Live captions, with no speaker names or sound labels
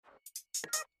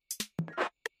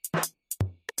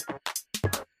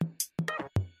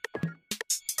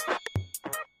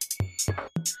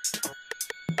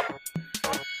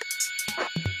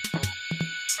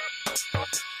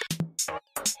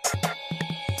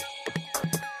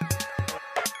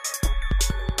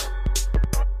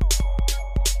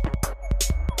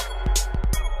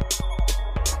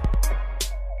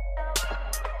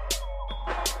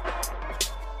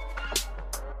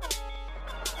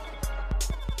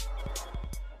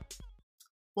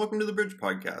Welcome to the Bridge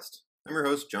Podcast. I'm your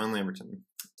host, John Lamberton.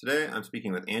 Today, I'm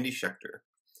speaking with Andy Schechter.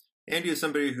 Andy is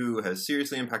somebody who has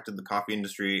seriously impacted the coffee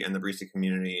industry and the barista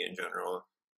community in general.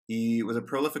 He was a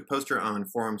prolific poster on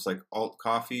forums like Alt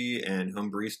Coffee and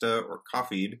Home Barista or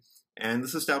Coffeed, and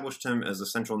this established him as a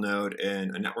central node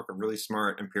in a network of really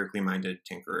smart, empirically minded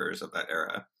tinkerers of that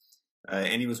era.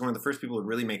 Andy was one of the first people to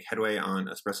really make headway on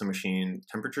espresso machine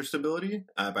temperature stability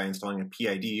by installing a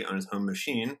PID on his home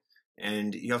machine.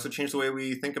 And he also changed the way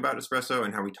we think about espresso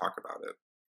and how we talk about it.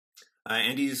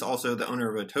 Andy's also the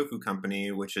owner of a tofu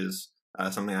company, which is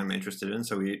something I'm interested in,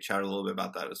 so we chatted a little bit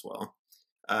about that as well.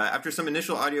 After some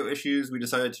initial audio issues, we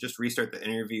decided to just restart the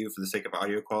interview for the sake of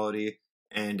audio quality,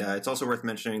 and it's also worth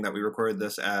mentioning that we recorded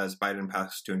this as Biden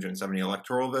passed 270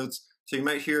 electoral votes, so you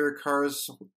might hear cars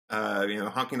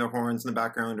honking their horns in the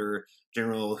background or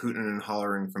general hooting and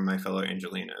hollering from my fellow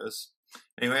Angelinos.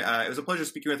 Anyway, it was a pleasure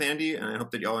speaking with Andy, and I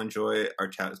hope that y'all enjoy our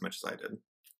chat as much as I did.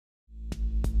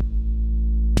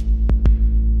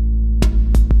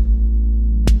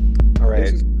 All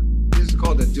right. This is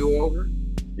called a do-over?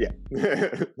 Yeah,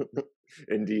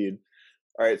 indeed.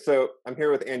 All right, so I'm here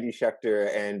with Andy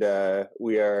Schechter, and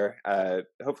we are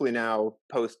hopefully now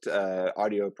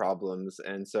post-audio problems.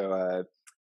 And so,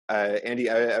 Andy,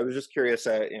 I was just curious,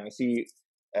 I see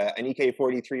an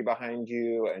EK43 behind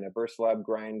you and a VersaLab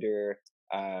grinder.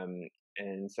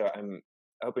 And so I'm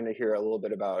hoping to hear a little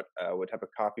bit about what type of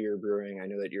coffee you're brewing. I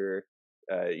know that you're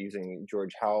using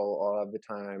George Howell all of the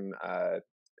time.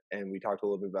 And we talked a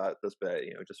little bit about this, but,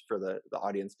 just for the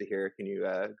audience to hear, can you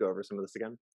go over some of this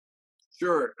again?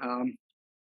 Sure. I'm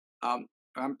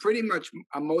probably 95%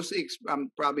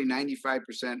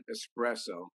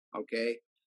 espresso. Okay.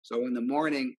 So in the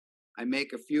morning, I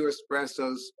make a few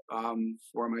espressos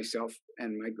for myself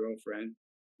and my girlfriend,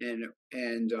 and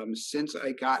since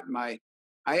I got I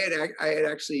had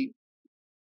actually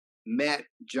met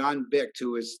John Bicht,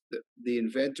 who is the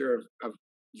inventor of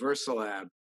VersaLab,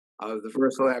 of the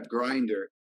VersaLab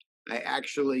grinder. I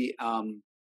actually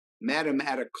met him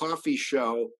at a coffee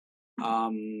show. I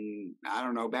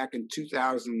don't know, back in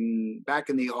 2000, back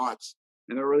in the aughts,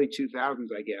 in the early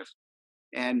 2000s, I guess,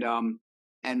 and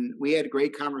we had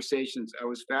great conversations. I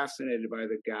was fascinated by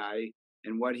the guy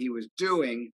and what he was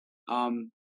doing.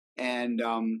 And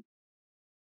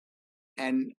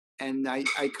I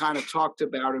kind of talked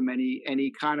about him, and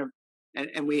he kind of,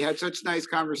 and we had such nice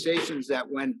conversations that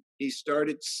when he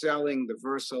started selling the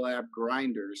VersaLab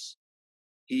grinders,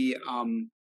 he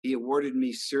awarded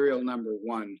me serial number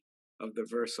 1 of the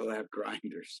VersaLab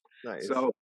grinders. Nice.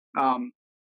 So,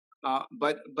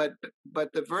 but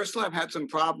the VersaLab had some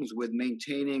problems with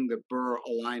maintaining the burr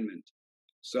alignment.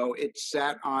 So it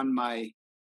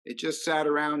just sat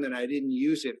around, and I didn't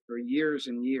use it for years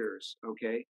and years.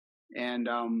 Okay. And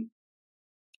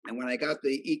when I got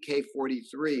the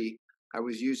EK43, I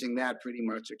was using that pretty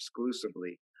much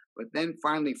exclusively. But then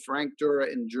finally, Frank Dura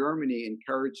in Germany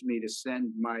encouraged me to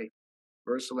send my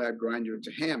VersaLab grinder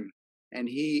to him. And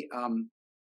he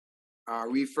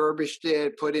refurbished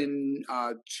it, put in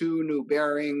 2 new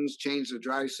bearings, changed the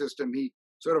drive system. He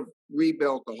sort of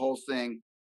rebuilt the whole thing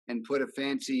and put a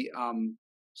fancy,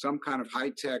 some kind of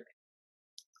high-tech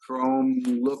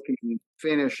chrome-looking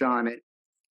finish on it,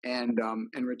 and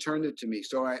returned it to me.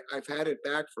 So I've had it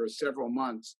back for several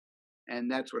months,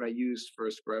 and that's what I use for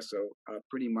espresso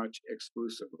pretty much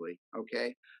exclusively.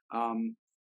 Okay.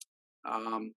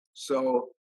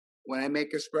 So when I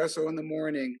make espresso in the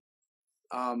morning,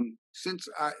 since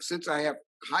I have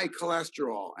high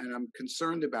cholesterol and I'm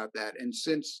concerned about that, and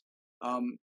since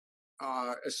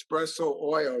espresso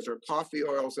oils or coffee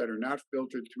oils that are not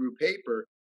filtered through paper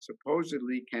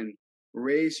supposedly can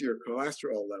raise your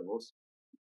cholesterol levels,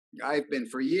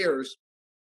 for years,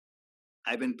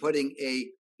 I've been putting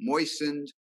a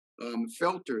moistened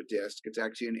filter disc. It's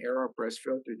actually an AeroPress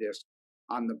filter disc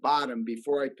on the bottom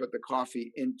before I put the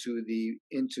coffee into the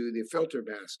filter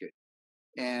basket.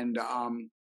 And I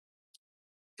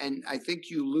think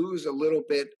you lose a little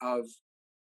bit of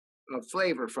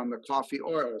flavor from the coffee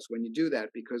oils when you do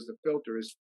that, because the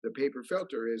paper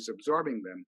filter is absorbing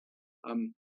them.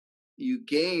 You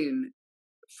gain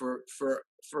for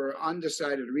for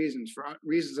undecided reasons, for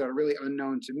reasons that are really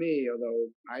unknown to me, although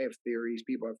I have theories,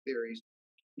 people have theories,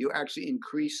 you actually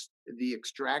increase the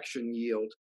extraction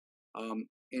yield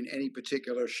in any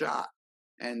particular shot.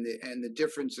 And the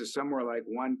difference is somewhere like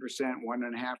 1%,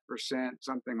 1.5%,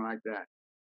 something like that.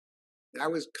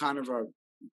 That was kind of a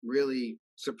really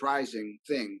surprising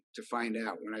thing to find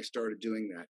out when I started doing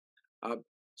that.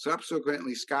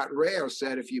 Subsequently, Scott Rao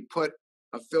said if you put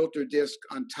a filter disc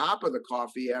on top of the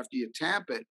coffee after you tamp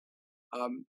it,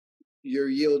 your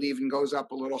yield even goes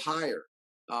up a little higher.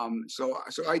 So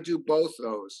I do both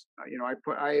those. I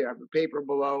have a paper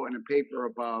below and a paper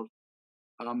above,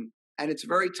 and it's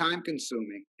very time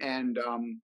consuming. And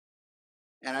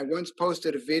I once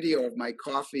posted a video of my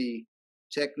coffee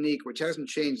technique, which hasn't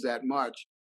changed that much.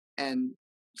 And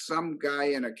some guy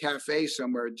in a cafe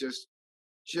somewhere just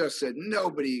said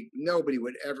nobody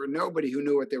who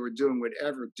knew what they were doing would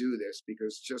ever do this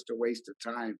because it's just a waste of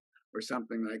time or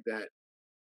something like that.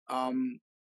 And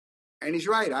he's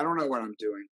right. I don't know what I'm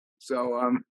doing.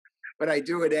 So, but I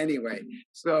do it anyway.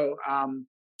 So,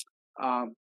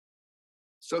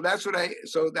 that's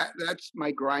that's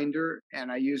my grinder,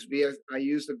 and I use the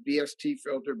VST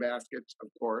filter baskets, of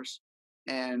course,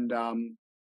 and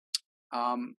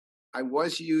I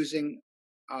was using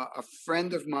a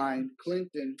friend of mine,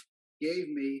 Clinton, gave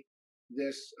me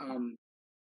this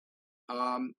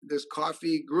this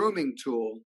coffee grooming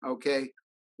tool, okay,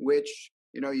 which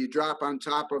you drop on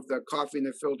top of the coffee in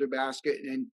the filter basket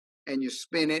and you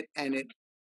spin it and it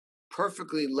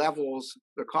perfectly levels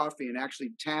the coffee and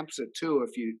actually tamps it too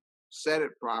if you set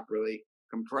it properly,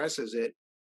 compresses it,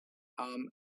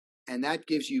 and that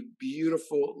gives you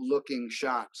beautiful looking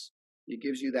shots. It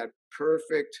gives you that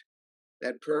perfect,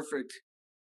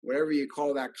 whatever you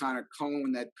call that kind of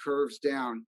cone that curves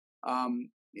down.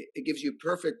 It gives you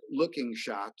perfect looking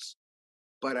shots.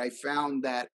 But I found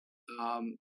that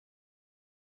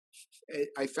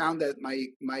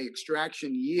my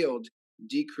extraction yield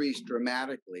decreased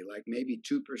dramatically, like maybe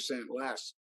 2%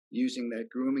 less using that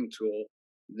grooming tool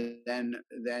than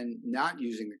not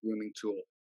using the grooming tool.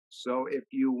 So if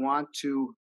you want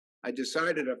to, I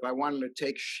decided if I wanted to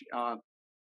take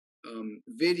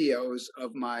videos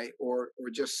of my or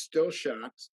just still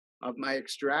shots of my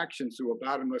extraction through a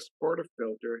bottomless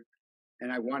portafilter,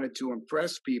 and I wanted to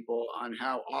impress people on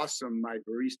how awesome my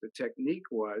barista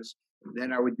technique was,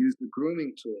 then I would use the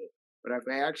grooming tool. But if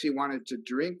I actually wanted to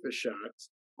drink the shots,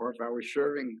 or if I was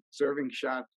serving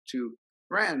shots to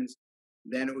friends,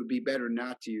 then it would be better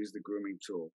not to use the grooming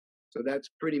tool. So that's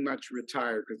pretty much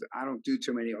retired because I don't do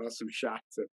too many awesome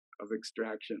shots of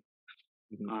extraction.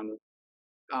 Mm-hmm.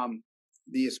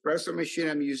 The espresso machine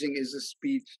I'm using is a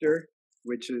Speedster,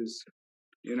 which is,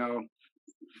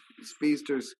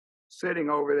 Speedster's sitting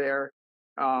over there,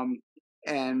 and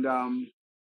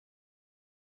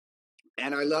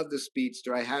I love the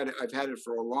Speedster. I've had it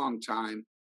for a long time,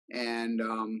 and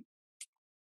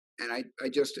I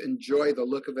just enjoy the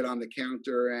look of it on the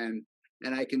counter, and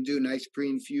I can do nice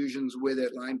pre-infusions with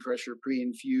it, line pressure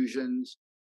pre-infusions,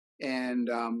 and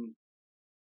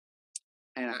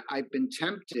I've been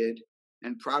tempted,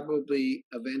 and probably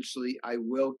eventually I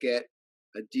will get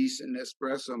a decent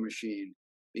espresso machine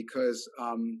because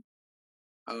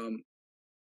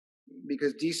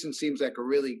Decent seems like a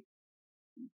really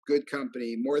good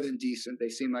company, more than decent. They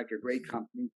seem like a great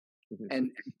company. Mm-hmm.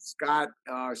 And Scott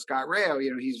Rao,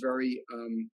 he's very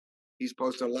he's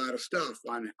posted a lot of stuff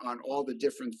on all the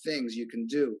different things you can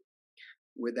do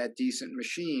with that Decent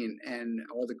machine and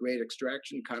all the great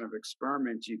extraction kind of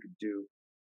experiments you could do.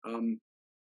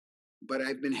 But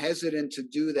I've been hesitant to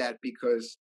do that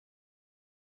because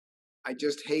I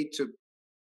just hate to,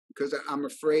 because I'm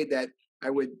afraid that I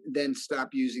would then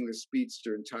stop using the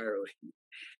Speedster entirely.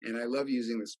 And I love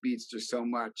using the Speedster so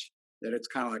much that it's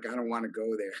kind of like I don't want to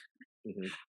go there. Mm-hmm.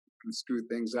 And screw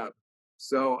things up.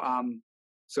 So I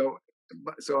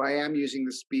am using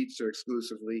the Speedster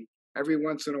exclusively. Every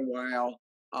once in a while,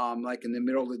 like in the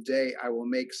middle of the day, I will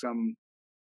make some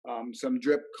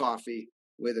drip coffee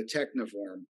with a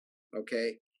Technivorm,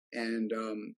 okay, and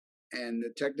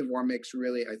the Technivorm makes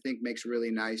really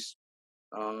nice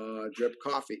drip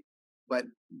coffee. But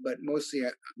mostly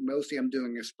I'm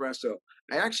doing espresso.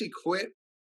 I actually quit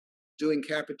doing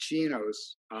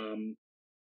cappuccinos a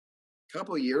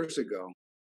couple of years ago.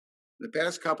 The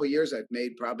past couple of years, I've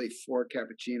made probably 4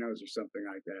 cappuccinos or something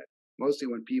like that. Mostly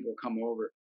when people come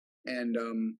over, and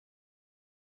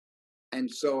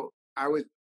so I was,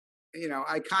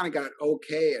 I kind of got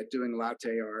okay at doing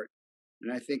latte art,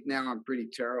 and I think now I'm pretty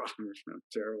terrible. I'm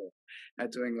terrible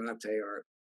at doing latte art.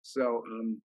 So,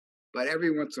 but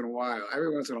every once in a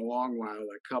long while,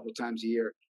 like a couple times a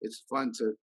year, it's fun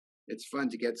to it's fun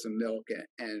to get some milk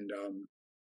and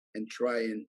try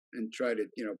to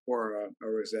pour a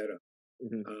Rosetta.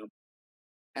 Mm-hmm.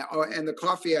 And the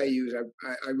coffee I use,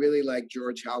 I really like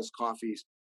George House coffees.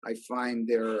 I find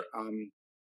they're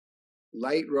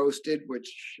light roasted,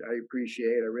 which I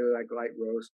appreciate. I really like light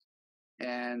roast,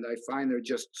 and I find they're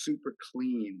just super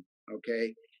clean.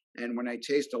 Okay, and when I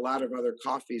taste a lot of other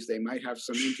coffees, they might have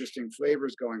some interesting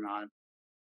flavors going on,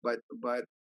 but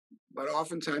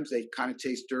oftentimes they kind of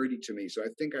taste dirty to me. So I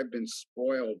think I've been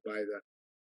spoiled by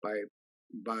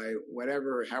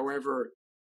however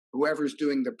whoever's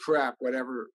doing the prep,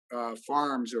 whatever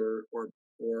farms or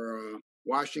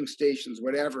washing stations,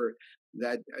 whatever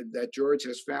that George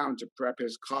has found to prep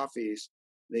his coffees.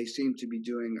 They seem to be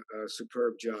doing a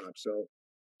superb job. So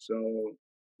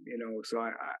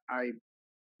I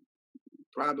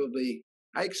probably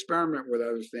I experiment with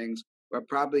other things, but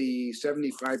probably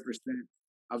 75%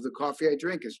 of the coffee I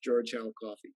drink is George House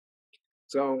coffee.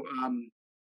 So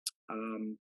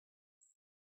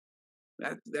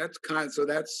that's kind of, so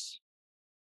that's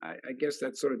I guess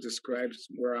that sort of describes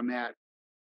where I'm at.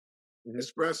 Mm-hmm.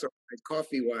 Espresso,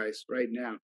 coffee wise, right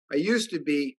now. I used to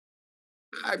be.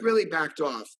 I've really backed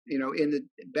off. In the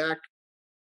back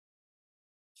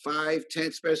 5, 10,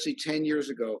 especially 10 years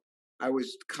ago, I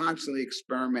was constantly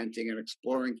experimenting and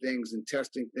exploring things and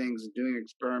testing things and doing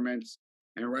experiments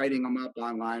and writing them up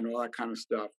online, all that kind of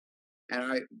stuff. And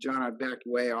I backed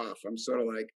way off. I've sort of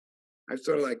like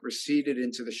receded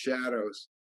into the shadows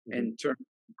and turned to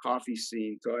the coffee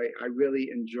scene. So I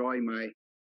really enjoy my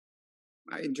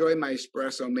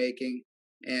espresso making.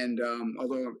 And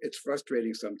although it's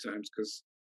frustrating sometimes because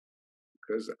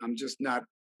I'm just not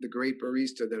the great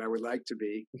barista that I would like to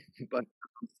be,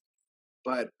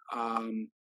 but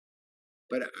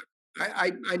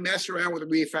I mess around with a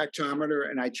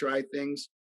refractometer and I try things,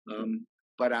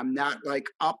 but I'm not like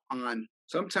up on.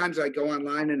 Sometimes I go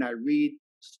online and I read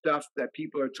stuff that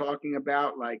people are talking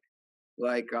about, like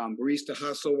Barista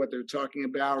Hustle, what they're talking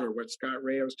about, or what Scott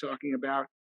Rayo's talking about,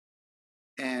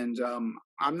 and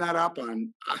I'm not up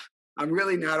on. I'm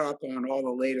really not up on all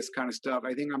the latest kind of stuff.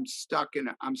 I think I'm stuck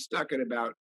at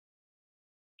about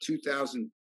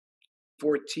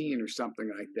 2014 or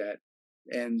something like that.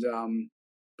 And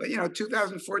but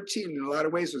 2014 in a lot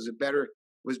of ways was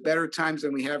better times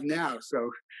than we have now. So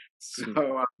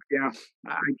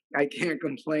I can't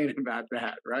complain about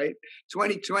that, right?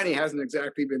 2020 hasn't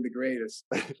exactly been the greatest.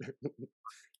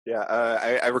 Yeah,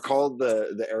 I recalled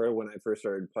the era when I first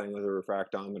started playing with a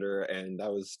refractometer, and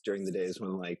that was during the days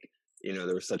when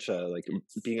there was such a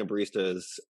being a barista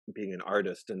is being an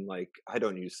artist, and I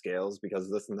don't use scales because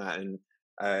of this and that, and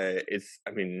it's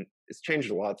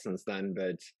changed a lot since then,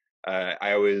 but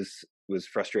I always was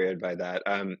frustrated by that.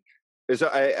 So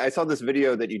I saw this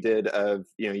video that you did of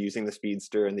using the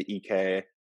Speedster and the EK,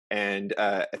 and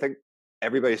I think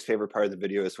everybody's favorite part of the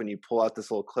video is when you pull out this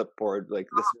little clipboard, this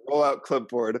rollout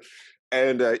clipboard,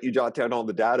 and you jot down all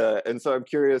the data. And so I'm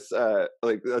curious,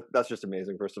 that's just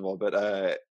amazing, first of all. But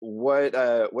what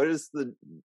is the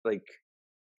I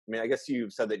guess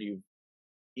you've said that you've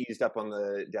eased up on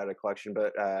the data collection,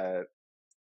 but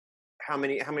how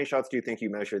many shots do you think you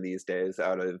measure these days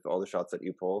out of all the shots that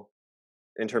you pull,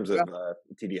 in terms of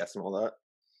TDS and all that?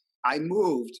 I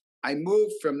moved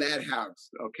from that house.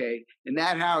 Okay, in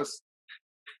that house,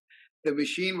 the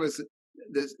machine was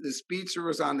the Speedster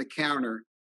was on the counter,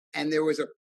 and there was a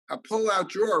pull-out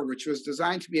drawer which was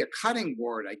designed to be a cutting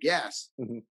board, I guess.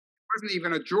 Mm-hmm. It wasn't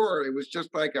even a drawer; it was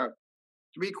just like a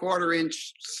 3/4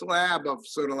 inch slab of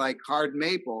sort of like hard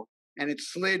maple, and it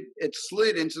slid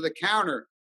into the counter,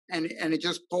 and it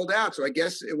just pulled out. So I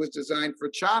guess it was designed for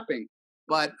chopping.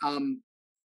 But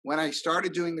when I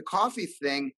started doing the coffee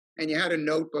thing, and you had a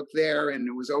notebook there, and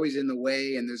it was always in the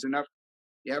way, and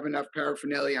you have enough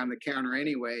paraphernalia on the counter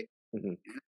anyway. Mm-hmm. And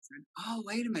I said, oh,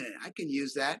 wait a minute, I can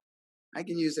use that. I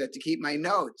can use that to keep my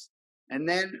notes. And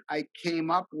then I came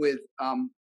up with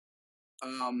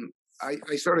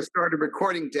I sort of started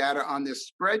recording data on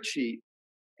this spreadsheet,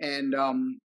 and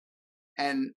I'm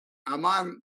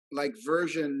on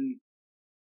version.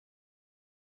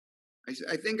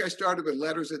 I think I started with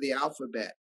letters of the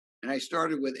alphabet, and I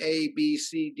started with A, B,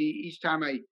 C, D. Each time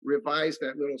I revised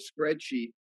that little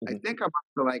spreadsheet, mm-hmm. I think I'm up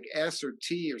to S or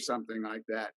T or something like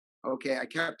that. Okay, I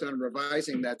kept on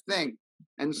revising that thing,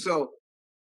 and so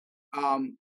I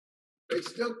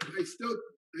still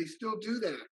do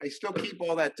that. I still keep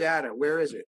all that data. Where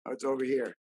is it? Oh, it's over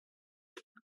here.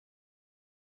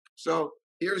 So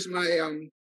here's my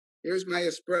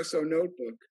espresso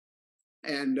notebook,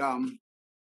 and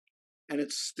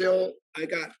it's still, I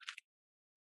got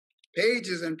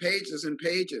pages and pages and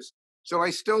pages. So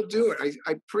I still do it.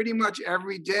 I pretty much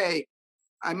every day,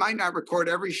 I might not record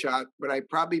every shot, but I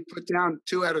probably put down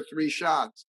 2 out of 3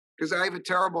 shots because I have a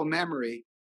terrible memory.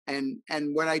 And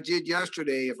what I did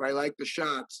yesterday, if I like the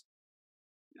shots,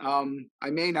 I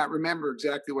may not remember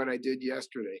exactly what I did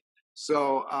yesterday.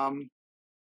 So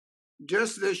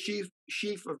just this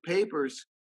sheaf of papers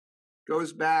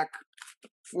goes back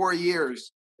 4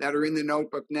 years that are in the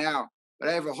notebook now. But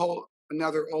I have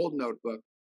another old notebook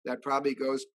that probably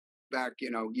goes back,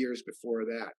 years before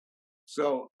that.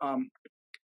 So I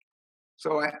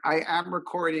am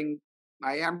recording.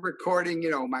 I am recording,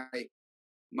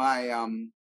 my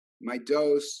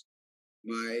dose,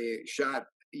 my shot,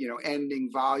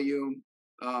 ending volume.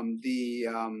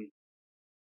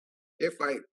 If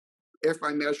I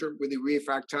measure with the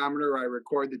refractometer, I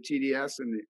record the TDS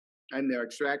and the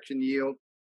extraction yield,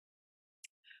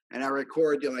 and I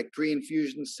record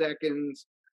pre-infusion seconds.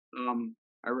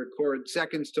 I record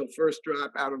seconds till first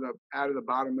drop out of the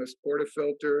bottomless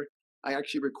portafilter. I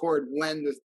actually record when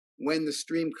the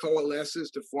stream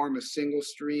coalesces to form a single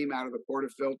stream out of the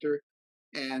portafilter,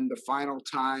 and the final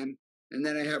time. And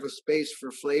then I have a space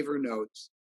for flavor notes.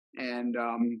 And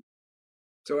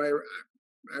so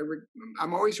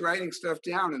I'm always writing stuff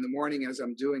down in the morning as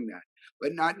I'm doing that,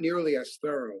 but not nearly as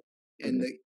thorough. And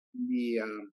the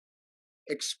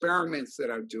experiments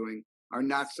that I'm doing are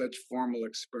not such formal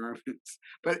experiments.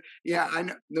 But yeah, I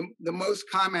know the most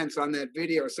comments on that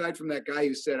video, aside from that guy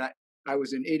who said I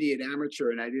was an idiot amateur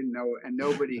and I didn't know, and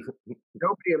nobody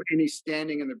of any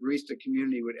standing in the barista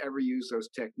community would ever use those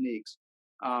techniques.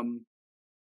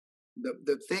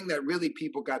 The thing that really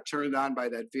people got turned on by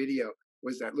that video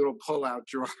was that little pull-out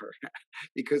drawer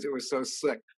because it was so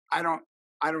slick. I don't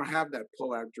have that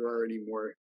pull-out drawer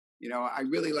anymore. I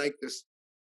really like this.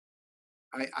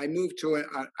 I moved to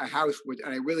a house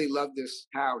and I really love this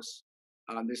house,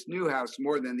 this new house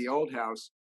more than the old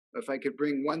house. If I could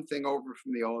bring one thing over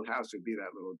from the old house, it'd be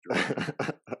that little drawer.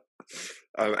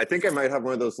 I think I might have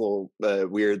one of those little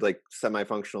weird,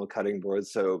 semi-functional cutting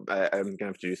boards. So I'm gonna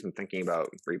have to do some thinking about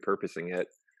repurposing it.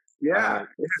 Yeah,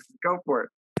 go for it.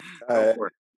 Go for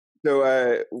it. So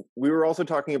we were also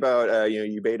talking about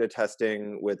you beta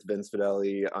testing with Vince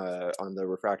Fideli on the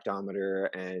refractometer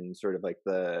and sort of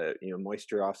the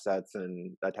moisture offsets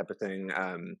and that type of thing.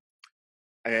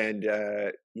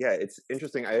 It's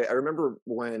interesting. I remember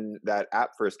when that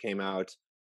app first came out,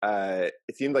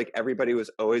 it seemed like everybody was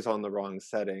always on the wrong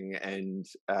setting, and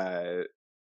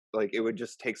it would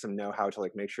just take some know-how to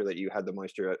make sure that you had the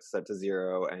moisture set to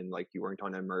 0 and you weren't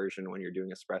on immersion when you're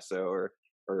doing espresso or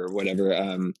whatever.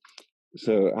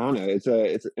 So I don't know. It's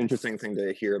an interesting thing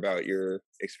to hear about your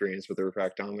experience with the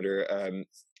refractometer.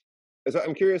 So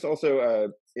I'm curious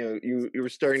also, you were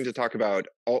starting to talk about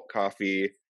alt coffee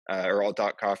or alt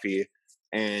dot coffee,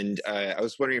 and I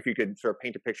was wondering if you could sort of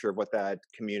paint a picture of what that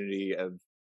community of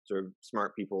sort of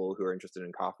smart people who are interested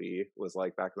in coffee was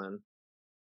like back then.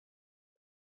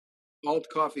 Alt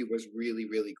coffee was really,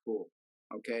 really cool.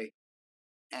 Okay.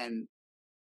 And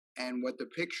what the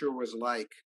picture was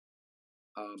like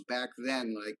back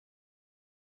then,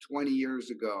 20 years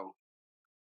ago,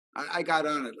 I got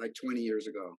on it 20 years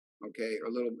ago. Okay.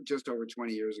 Or just over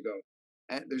 20 years ago.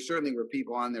 And there certainly were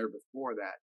people on there before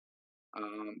that.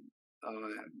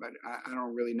 But I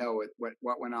don't really know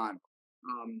what went on.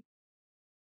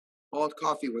 Alt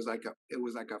coffee was a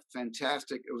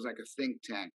fantastic, it was like a think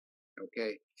tank.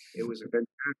 Okay. It was a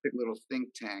fantastic little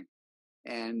think tank.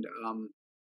 And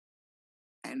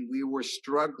we were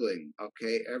struggling.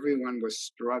 Okay. Everyone was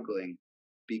struggling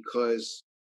because,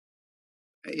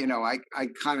 I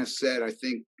kind of said, I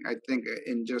think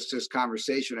in just this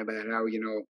conversation about how,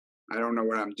 I don't know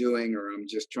what I'm doing, or I'm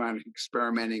just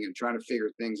experimenting and trying to figure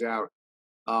things out.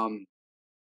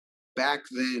 Back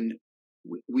then,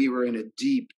 we were in a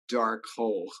deep, dark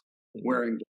hole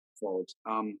wearing blindfolds.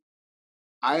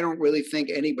 I don't really think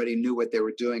anybody knew what they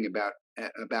were doing about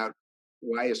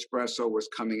why espresso was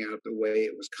coming out the way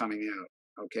it was coming out.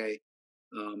 Okay.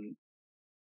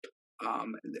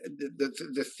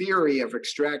 The theory of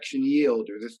extraction yield,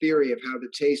 or the theory of how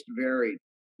the taste varied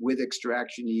with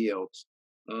extraction yields,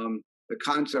 the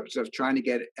concepts of trying to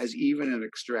get as even an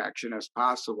extraction as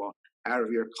possible out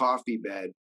of your coffee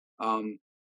bed,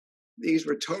 these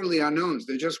were totally unknowns.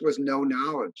 There just was no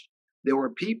knowledge. There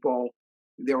were people,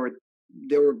 there were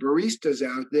baristas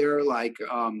out there like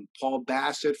Paul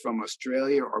Bassett from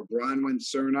Australia or Bronwyn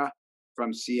Cerna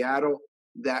from Seattle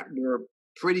that were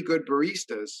pretty good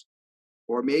baristas,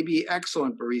 or maybe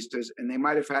excellent baristas, and they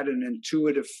might have had an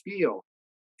intuitive feel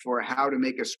for how to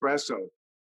make espresso.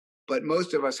 But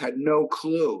most of us had no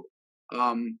clue.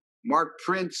 Mark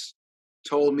Prince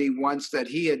told me once that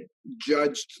he had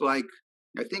judged, like,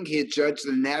 I think he had judged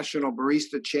the National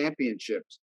Barista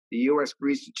Championships, the U.S.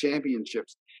 Barista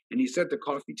Championships, and he said the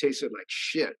coffee tasted like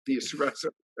shit, the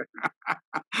espresso.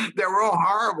 They were all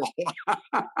horrible.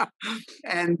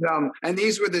 And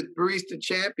these were the barista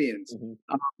champions. Mhm.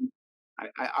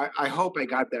 I hope I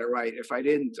got that right. If I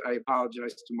didn't, I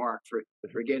apologize to Mark for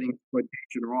getting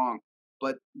quotation wrong.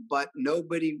 But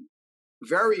nobody,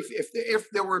 if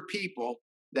there were people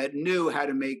that knew how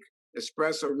to make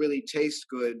espresso really taste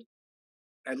good,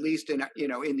 at least in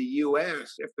in the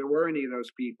U.S., if there were any of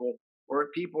those people, or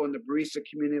people in the barista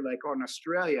community like on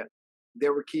Australia, they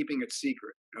were keeping it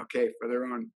secret, okay, for their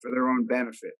own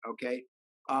benefit, okay.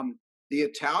 The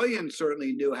Italians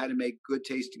certainly knew how to make good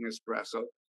tasting espresso,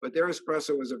 but their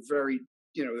espresso was a very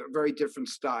different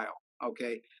style,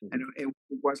 okay, and it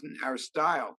wasn't our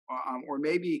style, or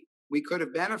maybe we could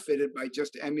have benefited by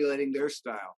just emulating their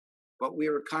style, but we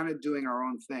were kind of doing our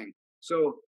own thing.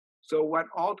 So what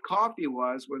alt coffee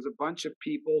was a bunch of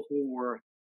people who were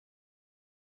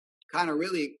kind of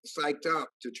really psyched up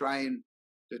to try and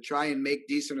make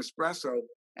decent espresso,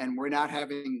 and we're not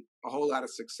having a whole lot of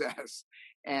success,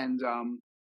 and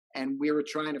we were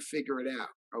trying to figure it out,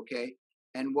 okay.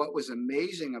 And what was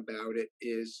amazing about it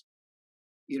is,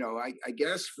 I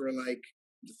guess for like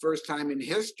the first time in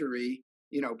history,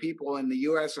 people in the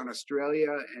U.S. and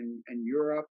Australia and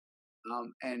Europe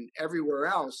and everywhere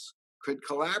else could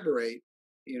collaborate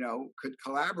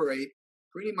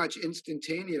pretty much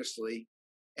instantaneously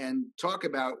and talk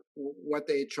about what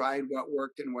they tried, what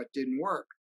worked and what didn't work,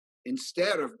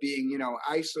 instead of being,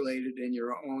 isolated in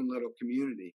your own little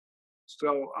community.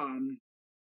 So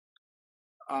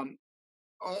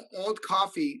alt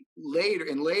coffee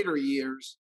in later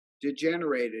years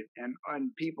degenerated,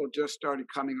 and people just started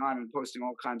coming on and posting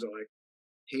all kinds of like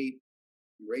hate,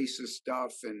 racist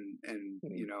stuff, and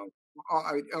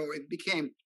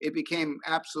it became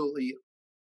absolutely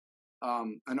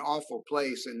an awful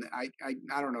place. And I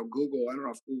don't know, Google, I don't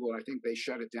know if Google, I think they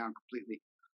shut it down completely.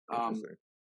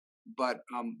 But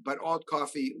alt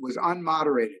coffee was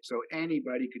unmoderated, so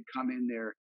anybody could come in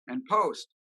there and post.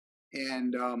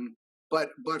 And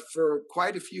but for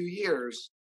quite a few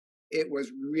years, it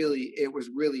was really a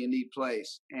neat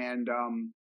place. And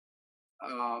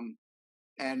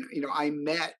I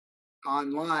met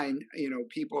online,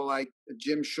 people like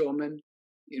Jim Schulman,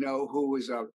 who was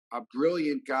a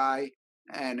brilliant guy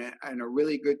and a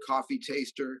really good coffee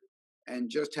taster, and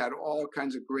just had all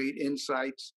kinds of great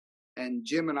insights. And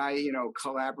Jim and I,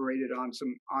 collaborated on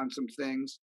some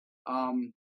things,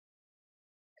 and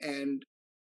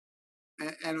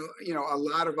a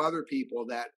lot of other people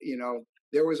that,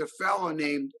 there was a fellow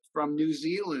named from New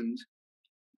Zealand,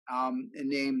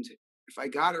 named, if I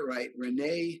got it right,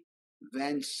 Rene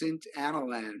van Sint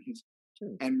Anneland.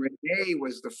 And Rene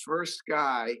was the first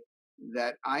guy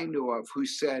that I knew of who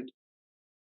said,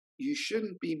 you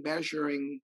shouldn't be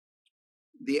measuring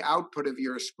the output of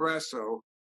your espresso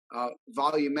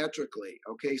volumetrically,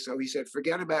 okay? So he said,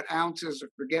 forget about ounces, or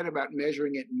forget about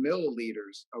measuring it in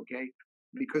milliliters, okay?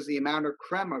 Because the amount of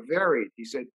crema varied. He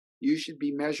said, you should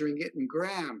be measuring it in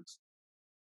grams.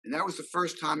 And that was the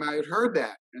first time I had heard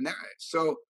that.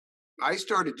 So I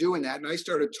started doing that, and I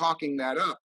started talking that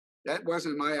up. That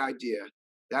wasn't my idea.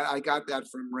 That I got that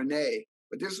from Rene.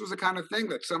 But this was the kind of thing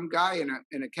that some guy in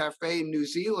a cafe in New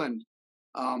Zealand,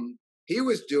 he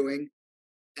was doing,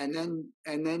 and then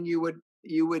you would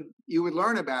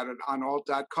learn about it on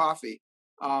alt.coffee.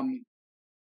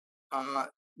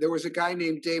 There was a guy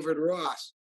named David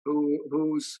Ross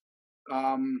who's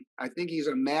I think he's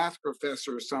a math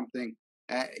professor or something,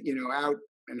 out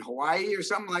in Hawaii or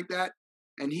something like that.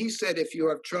 And he said, if you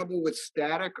have trouble with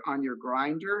static on your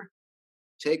grinder,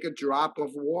 take a drop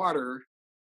of water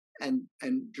and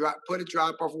put a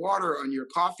drop of water on your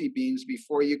coffee beans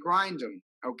before you grind them.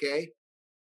 Okay.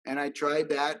 And I tried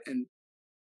that, and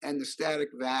the static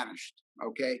vanished.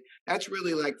 Okay. That's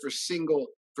really like for single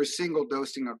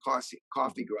dosing a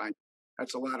coffee grind.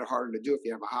 That's a lot harder to do if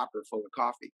you have a hopper full of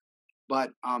coffee.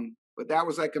 But that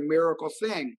was like a miracle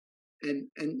thing. And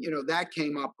that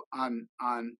came up on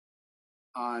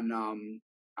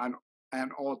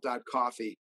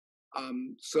alt.coffee.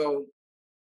 So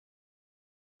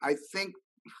I think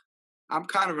I'm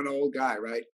kind of an old guy,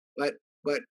 right? But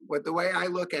the way I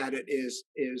look at it is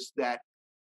that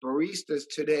baristas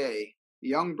today,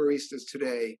 young baristas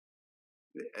today,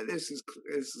 this is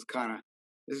kind of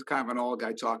an old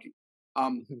guy talking.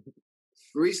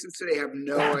 Baristas today have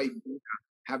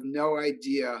no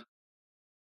idea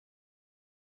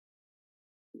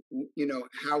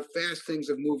how fast things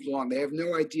have moved along. They have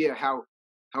no idea how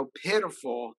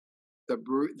pitiful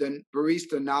the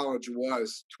barista knowledge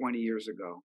was 20 years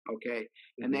ago. Okay,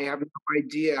 and they have no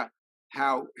idea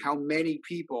how many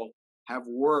people have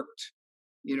worked,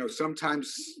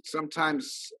 sometimes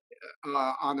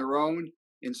on their own,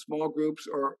 in small groups,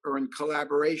 or in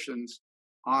collaborations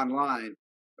online.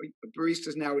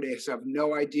 Baristas nowadays have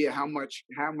no idea how much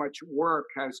work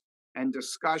has, and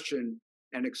discussion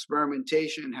and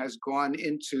experimentation has gone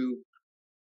into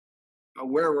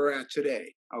where we're at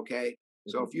today. Okay,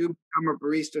 so if you become a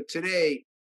barista today,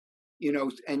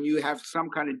 and you have some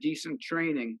kind of decent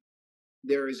training,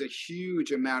 there is a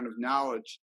huge amount of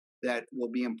knowledge that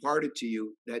will be imparted to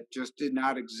you that just did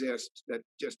not exist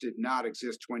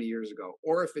 20 years ago.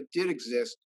 Or if it did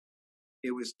exist, it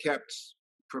was kept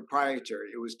proprietary,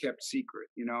 it was kept secret.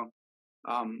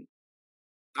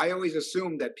 I always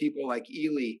assumed that people like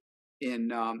Ely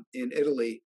in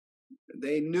Italy,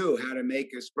 they knew how to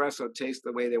make espresso taste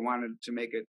the way they wanted to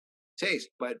make it taste,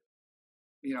 but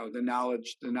the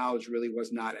knowledge really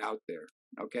was not out there.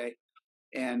 Okay,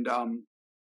 and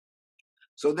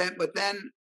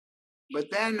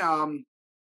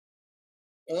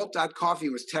alt.coffee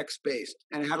was text-based,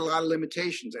 and it had a lot of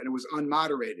limitations, and it was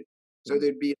unmoderated. So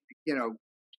there'd be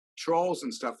trolls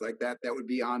and stuff like that would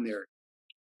be on there.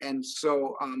 And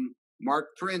so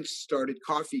Mark Prince started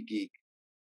Coffee Geek.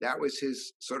 That was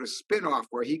his sort of spin-off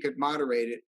where he could moderate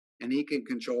it and he could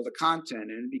control the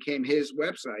content, and it became his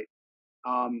website.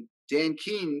 Dan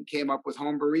Keene came up with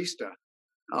Home Barista,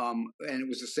 and it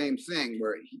was the same thing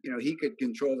where he could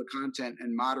control the content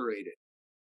and moderate it.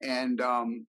 And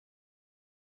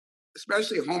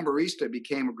especially Home Barista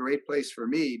became a great place for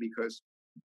me because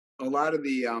a lot of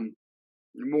the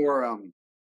more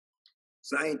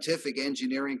scientific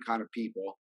engineering kind of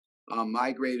people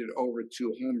migrated over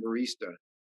to Home Barista,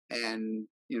 and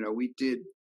we did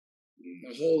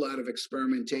a whole lot of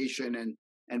experimentation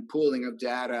and pooling of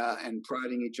data and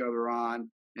prodding each other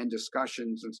on, and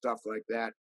discussions and stuff like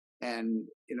that. And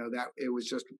that it was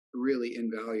just really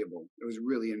invaluable. It was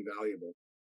really invaluable.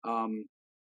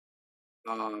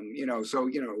 So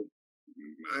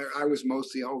I was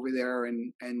mostly over there,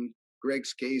 and Greg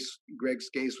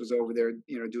Skase was over there,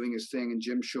 doing his thing, and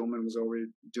Jim Schulman was over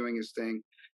doing his thing,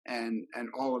 and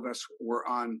all of us were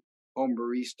on Home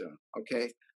Barista.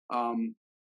 Okay.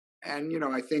 And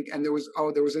I think, and there was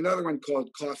another one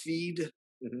called Coffeed,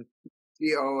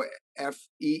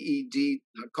 COFEED,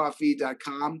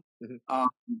 coffee.com.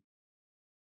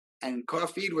 And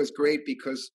Coffeed was great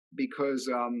because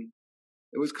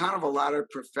it was kind of a lot of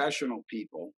professional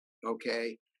people,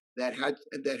 okay, that had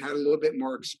a little bit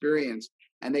more experience,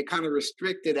 and they kind of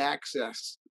restricted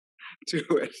access to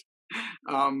it.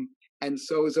 And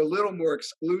so it was a little more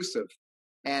exclusive.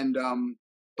 And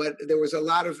but there was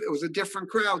it was a different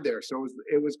crowd there, so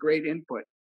it was great input.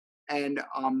 And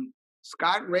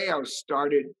Scott Rayos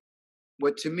started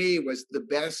what to me was the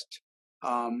best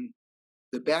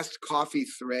coffee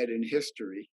thread in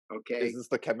history. Okay, is this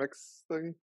the Chemex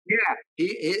thing? Yeah,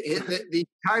 the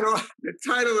title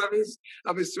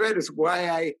of his thread is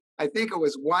why I think it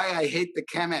was why I hate the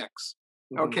Chemex.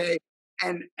 Okay,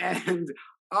 and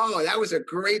that was a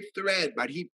great thread,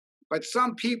 but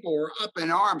some people were up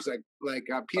in arms, like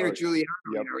Peter Giuliano.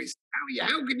 Yep. He's,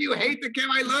 how could you hate the Chem?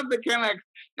 I love the Chemex,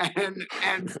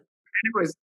 and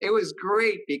it was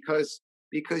great because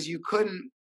you couldn't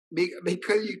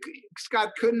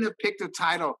Scott couldn't have picked a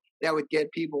title that would get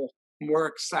people more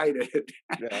excited.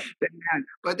 Yeah.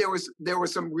 But there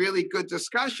was some really good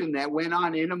discussion that went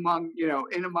on in among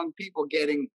people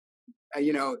getting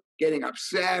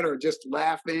upset or just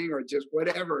laughing or just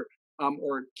whatever,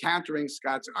 or countering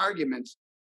Scott's arguments.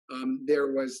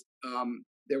 There was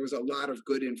a lot of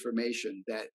good information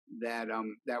that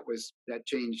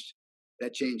changed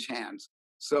hands.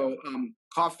 So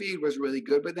Coffee was really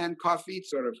good, but then Coffee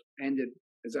sort of ended,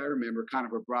 as I remember, kind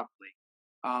of abruptly.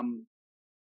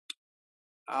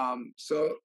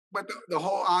 But the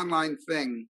whole online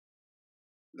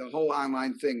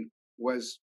thing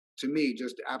was, to me,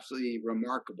 just absolutely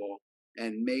remarkable,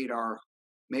 and made our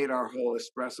whole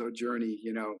espresso journey,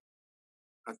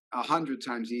 100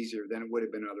 times easier than it would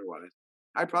have been otherwise.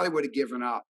 I probably would have given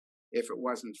up if it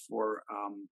wasn't for,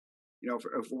 if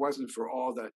it wasn't for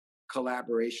all the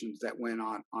collaborations that went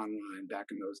on online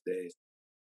back in those days.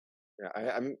 Yeah,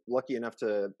 I'm lucky enough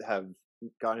to have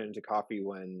gotten into coffee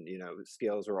when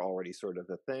scales were already sort of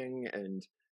a thing, and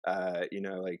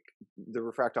like the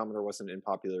refractometer wasn't in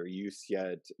popular use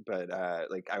yet, but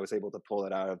like I was able to pull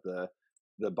it out of the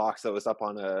box that was up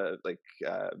on a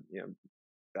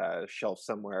shelf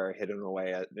somewhere hidden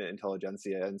away at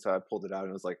Intelligentsia, and so I pulled it out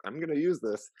and was like, I'm going to use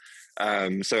this.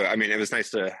 So I mean, it was nice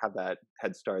to have that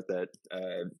head start that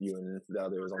you and the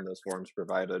others on those forums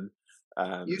provided.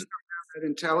 You started at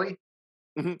Intelli?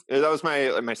 That was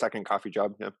my second coffee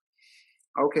job. Yeah.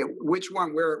 Okay, which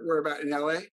one? Where about in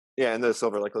LA? Yeah, in the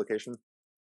Silver Lake location.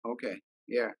 Okay,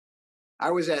 yeah.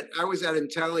 I was at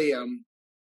Intelli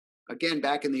again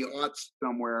back in the aughts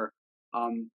somewhere,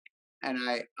 and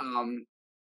I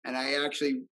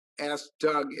actually asked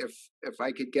Doug if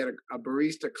I could get a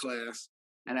barista class,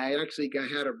 and I actually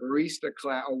had a barista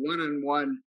class, a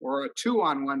one-on-one or a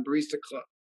two-on-one barista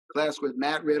class with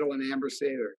Matt Riddle and Amber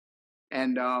Sather,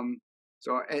 and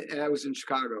and I was in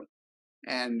Chicago,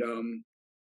 and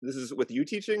this is with you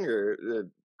teaching, or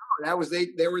that was they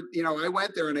were, I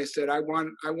went there and I said I want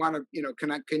to,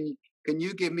 can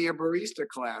you give me a barista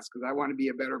class because I want to be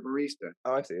a better barista.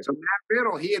 Oh, I see. So Matt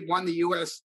Riddle, he had won the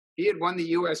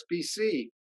USBC,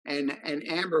 and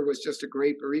Amber was just a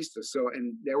great barista. So,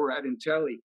 and they were at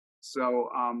Intelli. So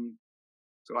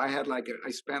so I had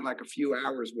I spent like a few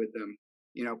hours with them,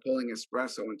 pulling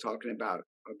espresso and talking about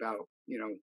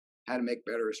how to make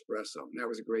better espresso. And that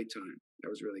was a great time. That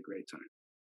was a really great time.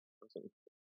 Awesome.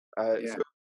 Yeah. So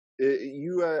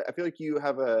you, I feel like you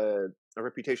have a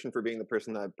reputation for being the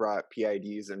person that brought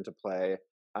PIDs into play,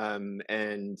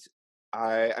 and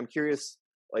I'm curious.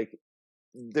 Like,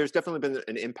 there's definitely been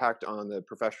an impact on the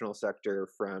professional sector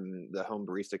from the home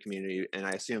barista community, and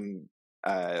I assume,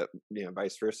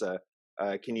 vice versa.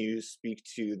 Can you speak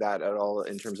to that at all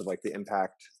in terms of like the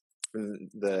impact from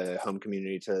the home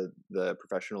community to the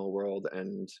professional world,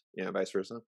 and vice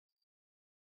versa?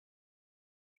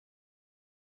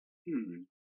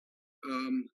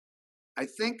 I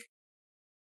think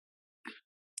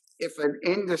if an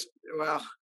industry, well,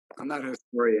 I'm not a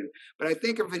historian, but I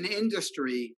think if an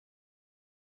industry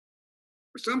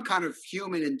or some kind of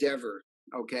human endeavor,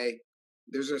 okay,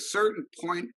 there's a certain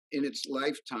point in its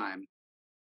lifetime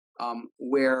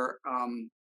where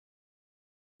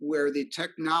the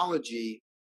technology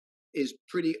is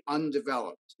pretty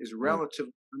undeveloped, is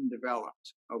relatively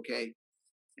undeveloped, okay,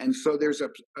 and so there's a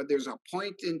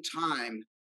point in time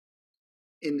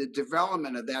in the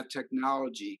development of that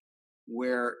technology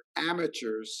where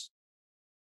amateurs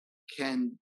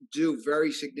can do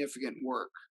very significant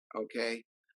work, okay,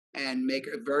 and make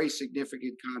a very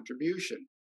significant contribution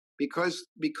because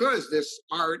this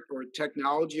art or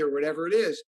technology or whatever it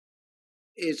is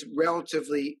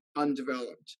relatively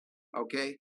undeveloped,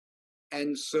 okay,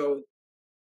 and so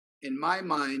in my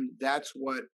mind that's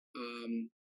where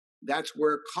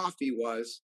coffee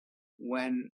was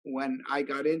when I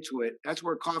got into it. That's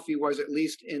where coffee was, at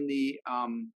least in the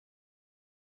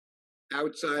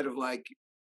outside of I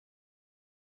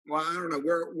don't know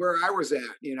where I was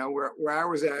at, where I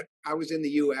was at. I was in the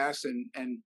US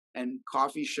and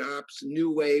coffee shops,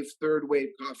 new wave, third wave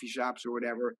coffee shops or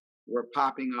whatever were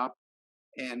popping up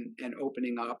and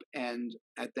opening up. And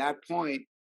at that point,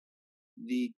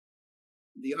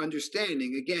 the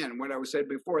understanding, again, what I was said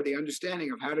before, the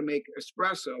understanding of how to make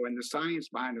espresso and the science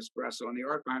behind espresso and the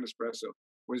art behind espresso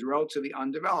was relatively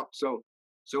undeveloped. So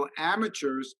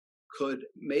amateurs could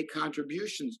make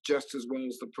contributions just as well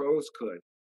as the pros could.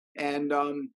 And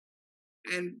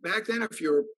back then, if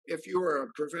you were a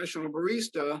professional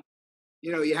barista,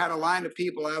 you had a line of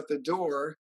people out the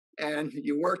door and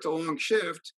you worked a long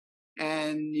shift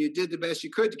and you did the best you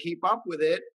could to keep up with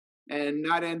it and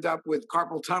not end up with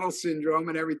carpal tunnel syndrome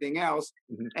and everything else.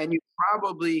 Mm-hmm. And you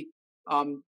probably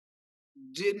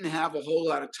didn't have a whole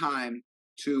lot of time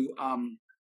to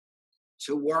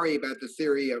worry about the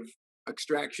theory of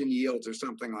extraction yields or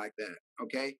something like that.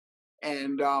 Okay.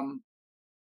 And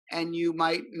you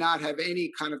might not have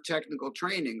any kind of technical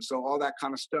training. So all that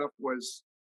kind of stuff was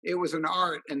an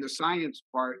art, and the science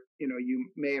part, you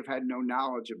may have had no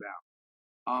knowledge about.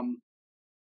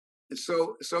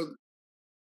 So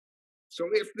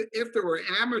if there were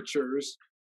amateurs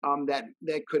that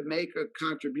could make a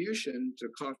contribution to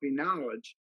coffee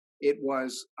knowledge, it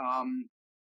was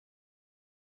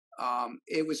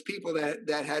people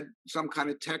that had some kind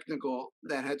of technical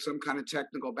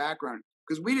background,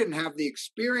 because we didn't have the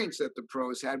experience that the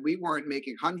pros had. We weren't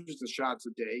making hundreds of shots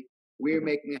a day. We were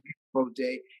making a handful a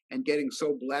day and getting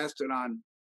so blasted on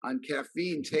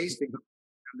caffeine tasting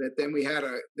that then we had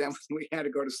to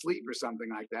go to sleep or something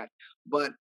like that.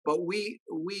 But we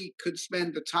could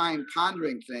spend the time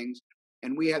pondering things,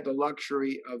 and we had the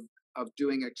luxury of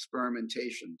doing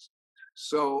experimentations.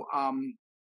 So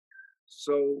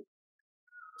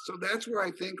that's where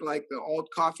I think like the alt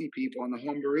coffee people and the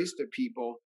home barista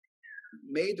people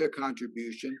made their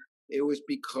contribution. It was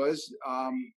because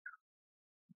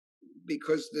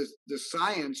the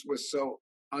science was so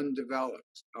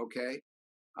undeveloped. Okay,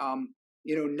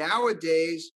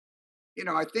 nowadays,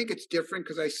 I think it's different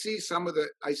because I see some of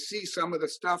the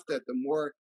stuff that the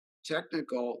more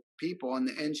technical people and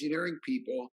the engineering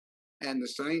people and the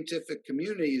scientific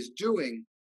community is doing,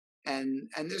 and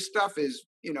this stuff is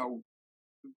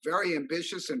very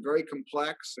ambitious and very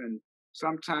complex, and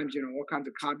sometimes all kinds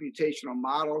of computational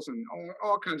models and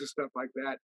all kinds of stuff like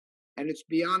that, and it's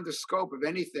beyond the scope of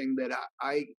anything that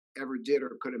I ever did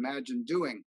or could imagine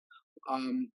doing.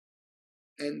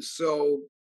 And so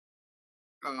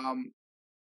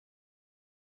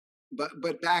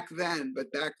but back then,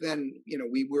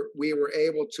 we were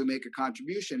able to make a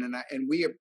contribution, and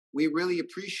we really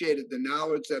appreciated the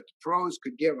knowledge that the pros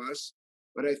could give us.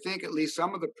 But I think at least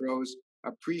some of the pros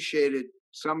appreciated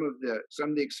some of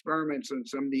the experiments and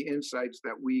some of the insights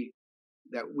that we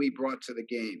brought to the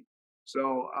game.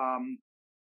 So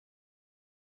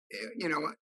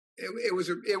it was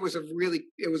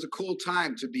a cool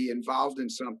time to be involved in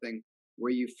something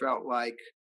where you felt like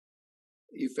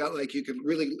you could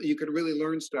really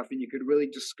learn stuff, and you could really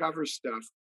discover stuff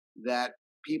that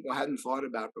people hadn't thought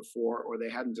about before or they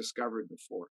hadn't discovered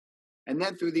before. And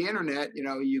then through the internet,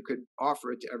 you could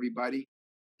offer it to everybody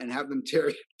and have them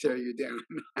tear you down,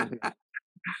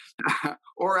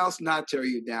 or else not tear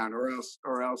you down, or else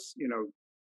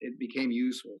it became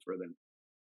useful for them.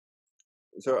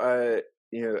 So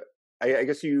I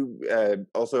guess you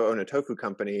also own a tofu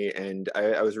company, and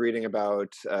I was reading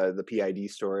about the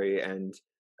PID story and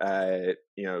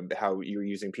how you were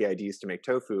using PIDs to make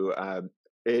tofu.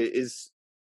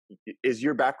 Is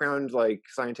your background like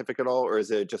scientific at all, or is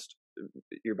it just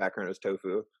your background is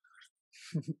tofu?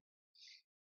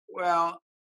 Well,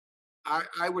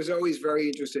 I was always very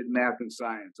interested in math and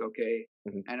science. Okay,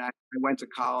 mm-hmm. And I went to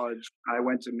college. I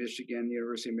went to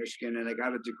University of Michigan, and I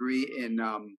got a degree in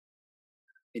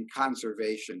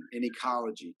conservation, in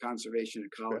ecology, conservation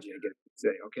ecology, I guess you'd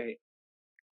say. Okay,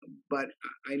 but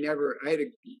I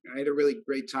had a really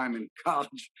great time in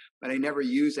college, but I never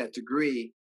used that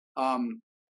degree.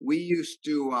 We used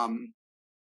to on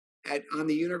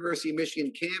the University of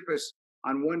Michigan campus,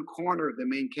 on one corner of the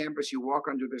main campus, you walk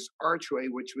under this archway,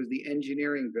 which was the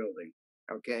engineering building.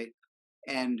 Okay,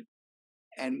 and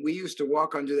we used to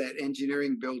walk under that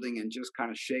engineering building and just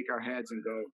kind of shake our heads and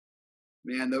go,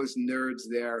 man, those nerds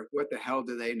there, what the hell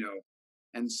do they know?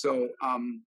 And so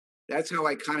that's how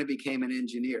I kind of became an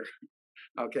engineer,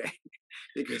 okay?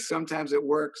 Because sometimes it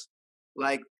works.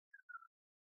 Like,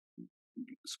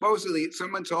 supposedly,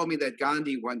 someone told me that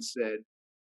Gandhi once said,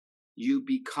 you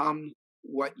become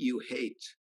what you hate.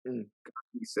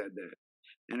 He said that.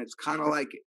 And it's kind of like,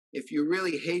 if you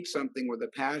really hate something with a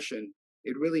passion,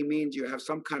 it really means you have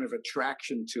some kind of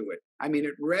attraction to it. I mean,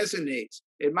 it resonates.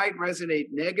 It might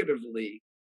resonate negatively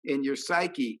in your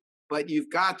psyche, but you've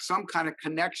got some kind of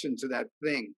connection to that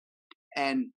thing.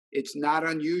 And it's not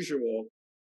unusual.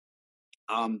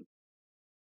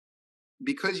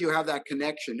 Because you have that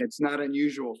connection, it's not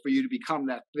unusual for you to become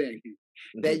that thing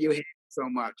that you hate so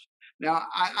much. Now,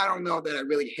 I don't know that I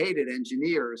really hated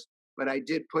engineers, but I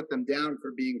did put them down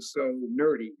for being so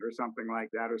nerdy or something like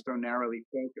that, or so narrowly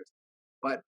focused.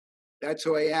 But that's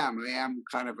who I am. I am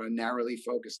kind of a narrowly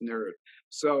focused nerd.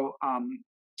 So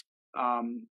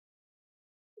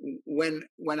when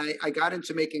I got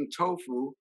into making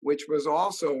tofu, which was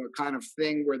also a kind of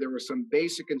thing where there were some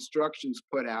basic instructions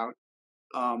put out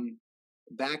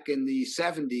back in the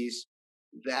 70s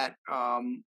that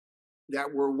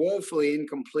were woefully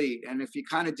incomplete. And if you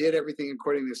kind of did everything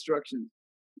according to the instructions,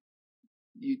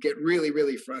 you'd get really,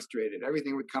 really frustrated.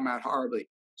 Everything would come out horribly.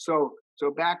 So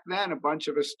back then, a bunch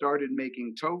of us started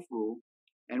making tofu,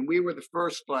 and we were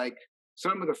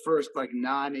some of the first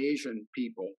non-Asian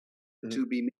people to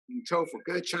be making tofu.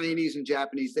 The Chinese and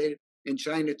Japanese, they in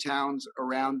Chinatowns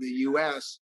around the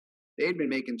U.S., they'd been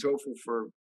making tofu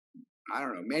for, I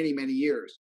don't know, many, many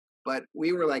years. But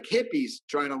we were like hippies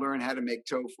trying to learn how to make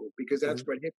tofu, because that's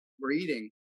what hippies were eating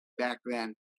back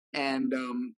then. And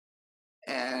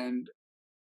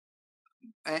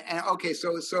okay,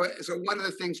 so one of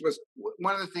the things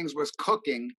was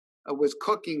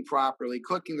cooking properly,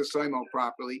 cooking the soy milk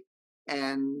properly.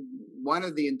 And one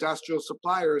of the industrial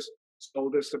suppliers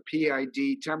sold us a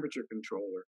PID temperature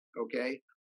controller. Okay,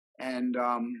 and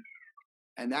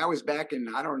that was back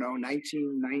in, I don't know,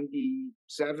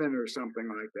 1997 or something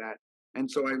like that.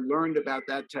 And so I learned about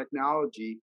that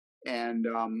technology, and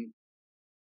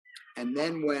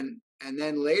then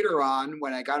later on,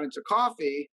 when I got into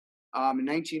coffee, in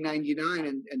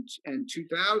 1999 and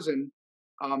 2000,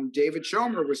 David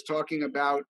Schomer was talking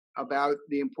about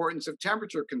the importance of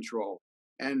temperature control,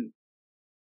 and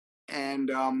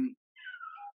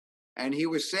and he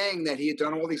was saying that he had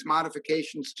done all these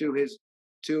modifications to his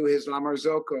La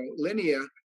Marzocco Linea,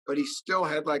 but he still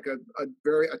had like a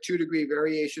 2-degree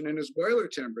variation in his boiler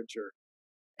temperature.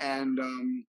 And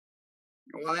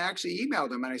well, I actually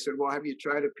emailed him and I said, well, have you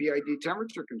tried a PID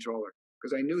temperature controller?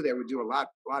 Because I knew they would do a lot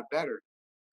better.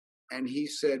 And he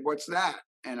said, what's that?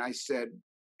 And I said,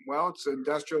 well, it's an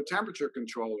industrial temperature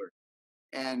controller.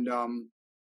 And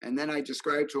then I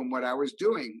described to him what I was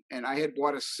doing. And I had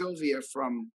bought a Sylvia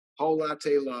from Whole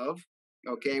Latte Love,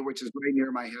 okay, which is right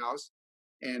near my house.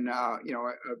 And, you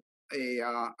know,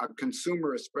 a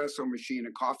consumer espresso machine,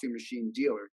 a coffee machine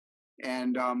dealer.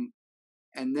 And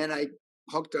then I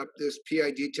hooked up this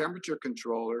PID temperature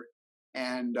controller,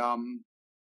 and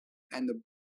the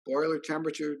boiler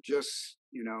temperature just,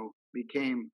 you know,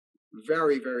 became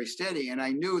very, very steady. And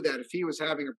I knew that if he was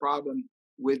having a problem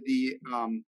with the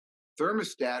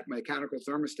thermostat, mechanical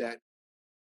thermostat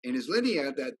in his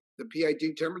Linea, that the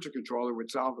PID temperature controller would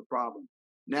solve the problem.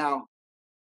 Now,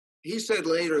 he said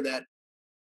later that,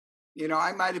 you know,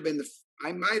 I might have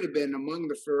been among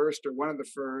the first or one of the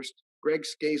first. Greg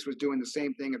Skase was doing the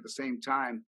same thing at the same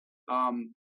time,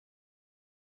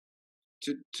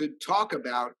 to talk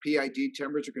about PID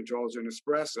temperature controls in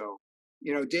espresso.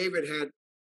 You know, David had,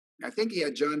 I think he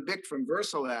had John Bick from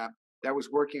VersaLab that was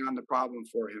working on the problem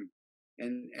for him,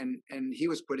 and he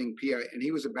was putting and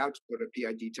he was about to put a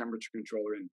PID temperature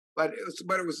controller in, but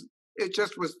it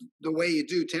just was the way you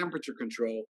do temperature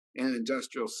control in an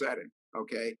industrial setting.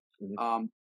 Okay. Mm-hmm.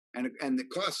 And it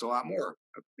costs a lot more.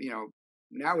 You know,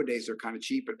 nowadays they're kind of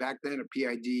cheap, but back then a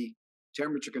PID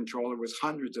temperature controller was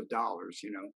hundreds of dollars,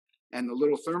 you know, and the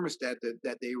little thermostat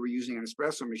that they were using on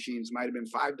espresso machines might have been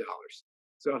 $5.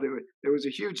 So there was a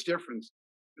huge difference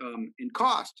in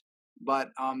cost.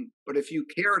 But if you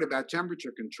cared about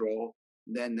temperature control,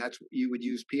 then that's what you would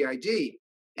use PID.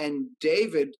 And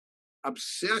David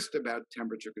obsessed about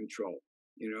temperature control,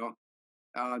 you know,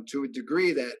 to a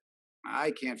degree that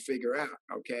I can't figure out.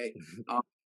 Okay.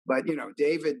 But, you know,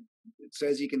 David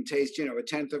says he can taste, you know,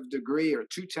 1/10 of a degree or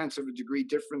 2/10 of a degree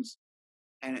difference.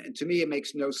 And to me, it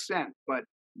makes no sense. But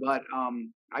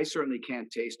I certainly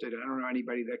can't taste it. I don't know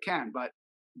anybody that can. But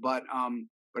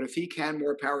if he can,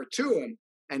 more power to him.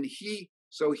 And he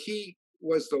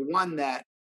was the one that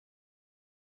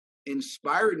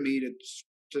inspired me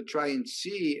to try and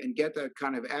see and get that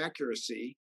kind of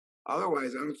accuracy.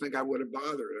 Otherwise, I don't think I would have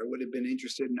bothered. I would have been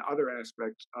interested in other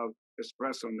aspects of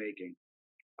espresso making.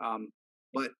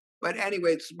 But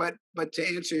anyways, but to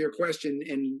answer your question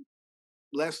in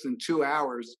less than 2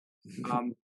 hours,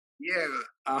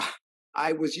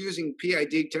 I was using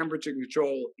PID temperature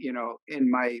control, you know, in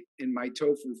my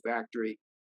tofu factory,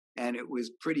 and it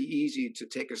was pretty easy to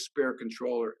take a spare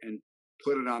controller and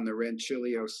put it on the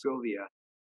Rancilio Sylvia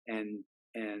and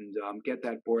get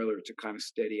that boiler to kind of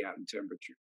steady out in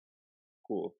temperature.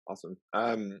 Cool. Awesome.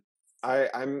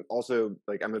 I'm also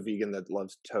I'm a vegan that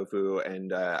loves tofu,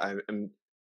 and I'm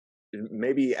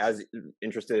maybe as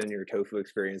interested in your tofu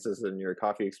experiences and your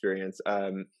coffee experience.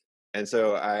 And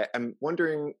so I'm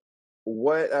wondering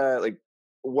what are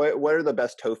the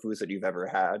best tofus that you've ever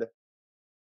had?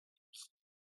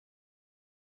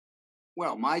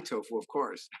 Well, my tofu, of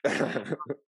course.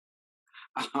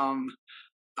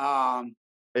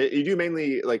 You do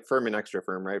mainly like firm and extra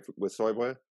firm, right, with soy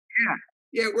boy?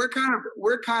 Yeah. We're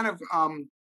kind of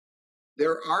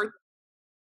there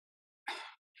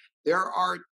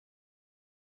are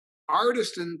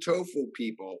artisan tofu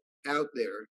people out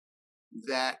there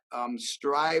that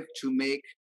strive to make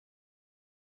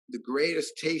the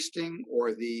greatest tasting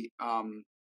or the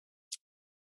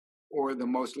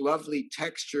most lovely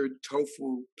textured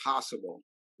tofu possible.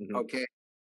 Mm-hmm. Okay.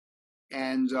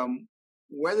 And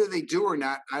whether they do or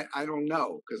not, I don't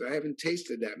know, because I haven't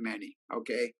tasted that many.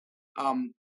 Okay.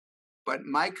 But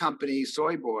my company,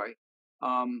 Soy Boy,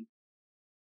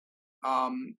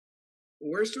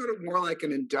 we're sort of more like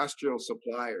an industrial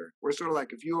supplier. We're sort of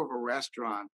like if you have a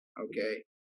restaurant, okay,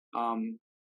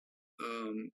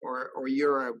 or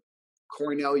you're a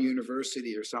Cornell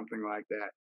University or something like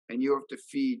that, and you have to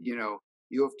feed, you know,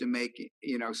 you have to make,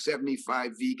 you know,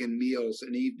 75 vegan meals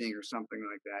an evening or something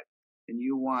like that, and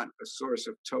you want a source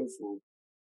of tofu,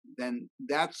 then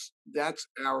that's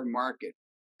our market.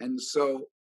 And so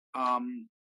I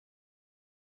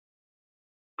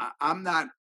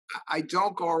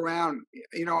don't go around,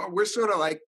 you know, we're sort of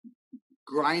like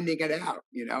grinding it out,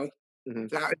 you know,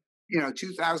 mm-hmm.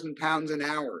 2,000 pounds an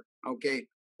hour. Okay.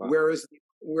 Wow.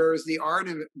 Whereas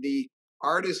the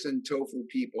artisan tofu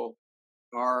people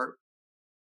are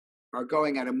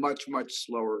going at a much, much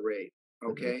slower rate.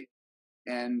 Okay.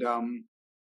 Mm-hmm. And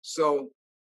so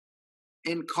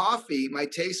in coffee, my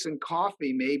taste in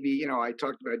coffee, maybe, you know, I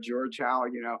talked about George Howe,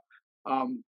 you know,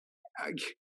 um,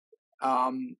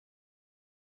 um,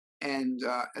 and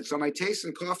so my tastes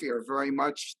in coffee are very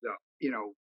much, you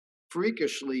know,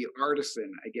 freakishly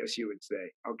artisan, I guess you would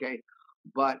say. Okay,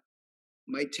 but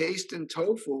my taste in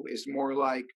tofu is more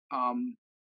like, you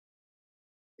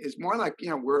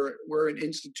know, we're an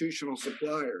institutional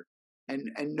supplier, and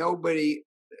nobody,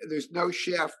 there's no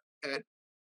chef at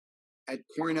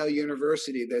Cornell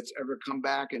University that's ever come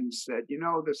back and said, you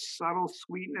know, the subtle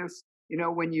sweetness, you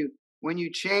know, when you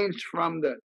change from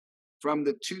the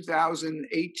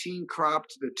 2018 crop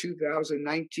to the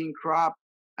 2019 crop,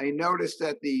 I noticed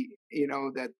that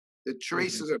that the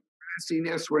traces of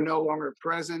grassiness were no longer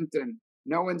present, and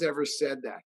no one's ever said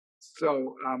that.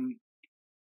 So,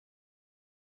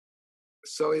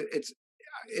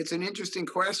 it's an interesting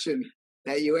question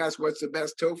that you asked. What's the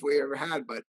best tofu you ever had?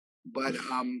 But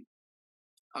um,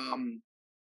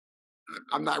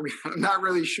 I'm not I'm not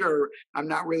really sure. I'm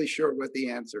not really sure what the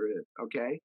answer is.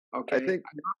 Okay, I okay. think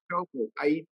I love tofu.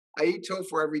 I eat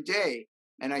tofu every day,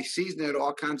 and I season it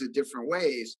all kinds of different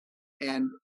ways. And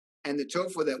and the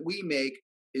tofu that we make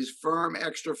is firm,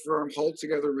 extra firm, holds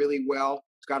together really well.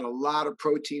 It's got a lot of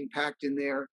protein packed in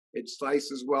there. It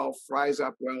slices well, fries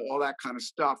up well, all that kind of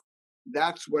stuff.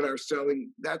 That's what our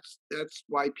selling. That's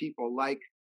why people like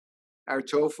our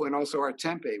tofu and also our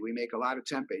tempeh. We make a lot of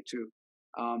tempeh too.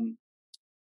 Um,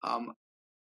 um,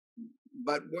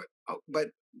 but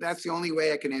that's the only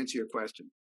way I can answer your question.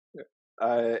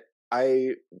 uh,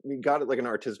 I we got like an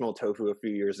artisanal tofu a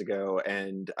few years ago,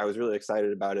 and I was really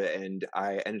excited about it, and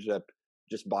I ended up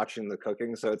just botching the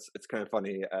cooking. So it's kind of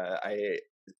funny. I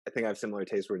think I have similar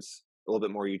tastes where it's a little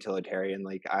bit more utilitarian.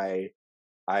 Like I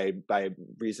buy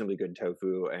reasonably good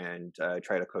tofu and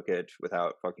try to cook it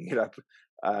without fucking it up.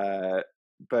 Uh,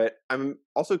 but I'm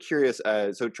also curious.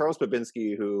 So Charles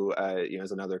Babinski, who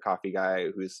is another coffee guy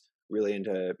who's really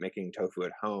into making tofu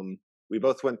at home. We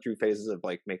both went through phases of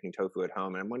like making tofu at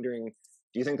home, and I'm wondering,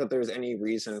 do you think that there's any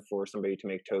reason for somebody to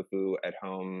make tofu at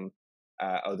home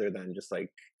other than just like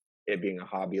it being a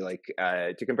hobby? Like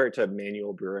to compare it to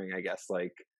manual brewing, I guess.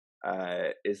 Like,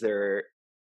 is there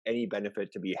any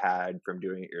benefit to be had from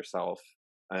doing it yourself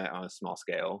on a small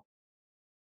scale?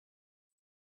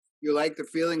 You like the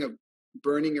feeling of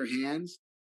burning your hands?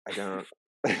 I don't.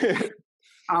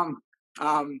 Um,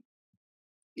 um,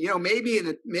 you know, maybe in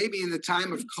the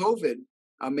time of COVID,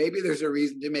 maybe there's a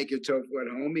reason to make your tofu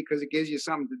at home because it gives you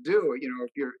something to do. You know,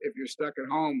 if you're stuck at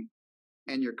home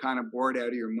and you're kind of bored out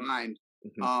of your mind.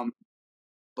 Mhm.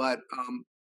 But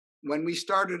when we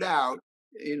started out,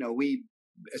 you know, we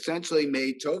essentially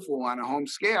made tofu on a home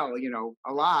scale. You know,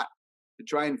 a lot to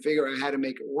try and figure out how to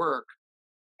make it work.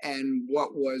 And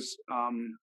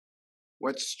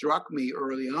what struck me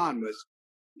early on was,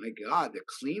 my God, the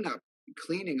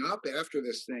cleaning up after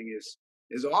this thing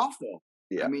is awful.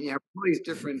 I Yeah. mean, you have all these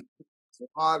different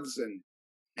logs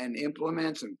and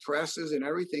implements and presses and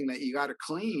everything that you got to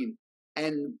clean.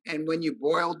 And when you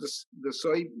boiled the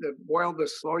soy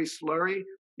slurry,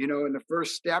 you know, in the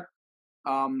first step,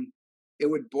 um, it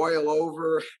would boil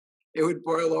over. It would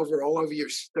boil over all over your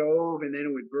stove, and then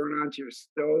it would burn onto your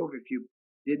stove if you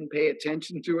didn't pay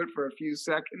attention to it for a few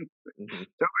seconds. Hmm.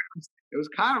 So it was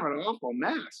kind of an awful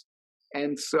mess.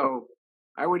 And so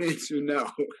I would answer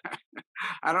no.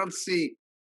 I don't see,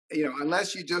 you know,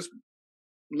 unless you're just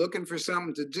looking for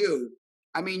something to do.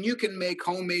 I mean, you can make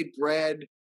homemade bread,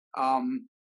 um,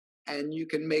 and you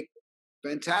can make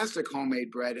fantastic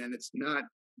homemade bread, and it's not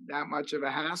that much of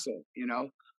a hassle, you know.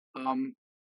 Um,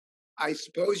 I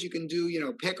suppose you can do, you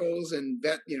know, pickles and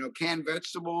canned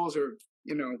vegetables or,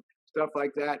 you know, stuff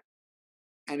like that.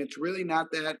 And it's really not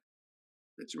that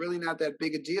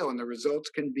big a deal, and the results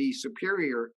can be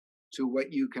superior to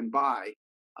what you can buy.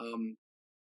 Um,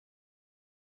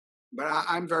 but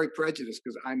I'm very prejudiced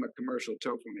because I'm a commercial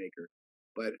tofu maker.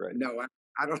 But Right. no,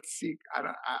 I don't see. I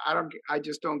don't. I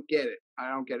just don't get it. I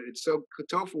don't get it. It's so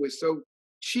tofu is so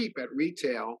cheap at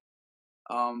retail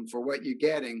for what you're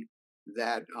getting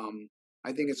that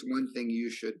I think it's one thing you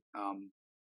should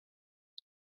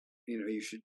you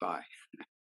should buy.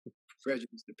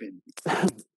 Prejudiced opinion.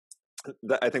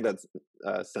 I think that's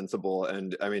sensible,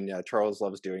 and I mean, yeah, Charles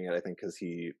loves doing it. I think because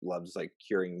he loves like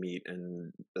curing meat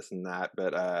and this and that,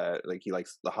 but like he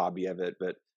likes the hobby of it.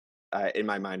 But in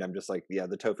my mind, I'm just like, yeah,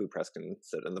 the tofu press can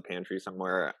sit in the pantry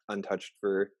somewhere untouched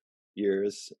for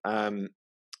years. So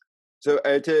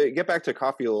to get back to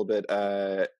coffee a little bit,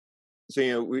 so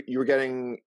you were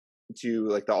getting to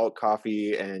like the alt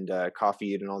coffee and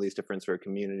coffee and all these different sort of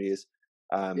communities.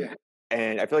 Yeah.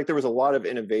 And I feel like there was a lot of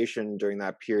innovation during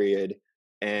that period.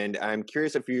 And I'm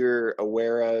curious if you're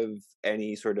aware of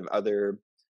any sort of other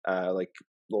like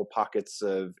little pockets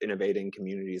of innovating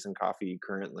communities in coffee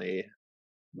currently.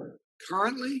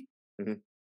 Currently, hmm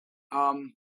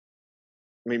um,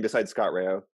 I mean, besides Scott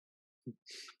Rayo.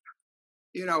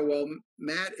 well,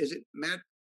 Matt, is it Matt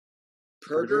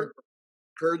Perger?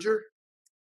 Perger?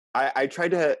 I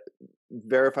tried to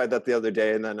verify that the other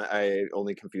day, and then I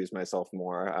only confused myself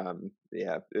more.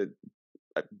 Yeah,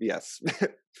 yes.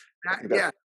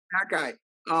 Yeah, that guy.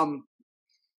 Um,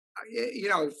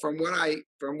 from what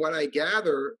I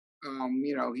gather,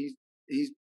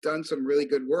 he's done some really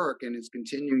good work and is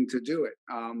continuing to do it.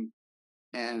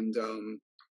 And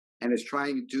and is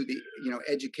trying to do the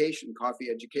education, coffee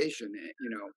education,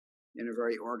 in a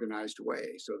very organized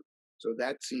way. So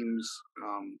that seems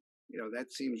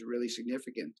that seems really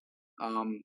significant.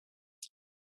 Um,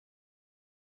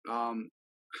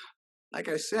 like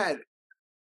I said,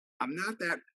 I'm not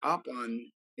that up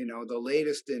on the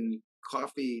latest in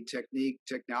coffee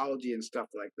technology and stuff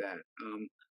like that.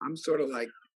 I'm sort of like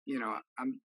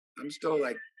I'm still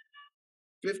like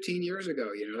 15 years ago.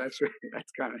 That's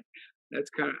that's kind of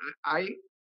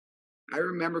I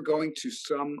remember going to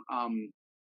some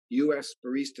U.S.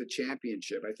 Barista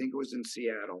Championship. I think it was in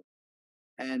Seattle,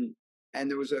 and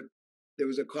there was a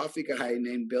coffee guy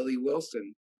named Billy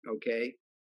Wilson. Okay,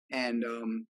 and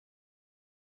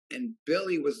and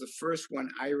Billy was the first one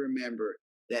I remember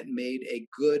that made a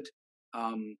good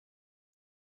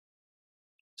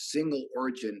single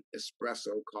origin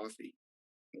espresso coffee.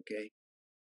 Okay,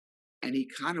 and he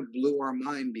kind of blew our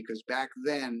mind because back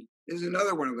then there's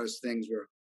another one of those things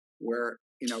where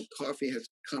coffee has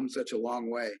come such a long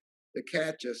way. The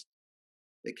cat just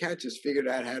figured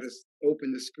out how to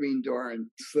open the screen door and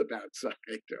slip outside.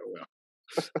 Oh well,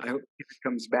 I hope it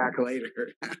comes back later.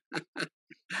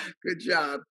 Good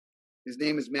job. His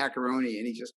name is Macaroni, and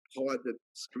he just pawed the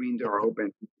screen door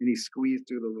open and he squeezed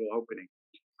through the little opening.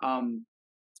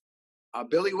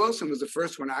 Billy Wilson was the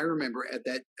first one I remember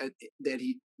that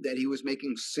he was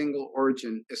making single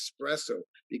origin espresso,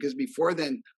 because before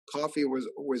then coffee was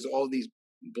all these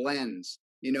blends.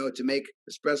 To make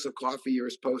espresso coffee, you're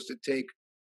supposed to take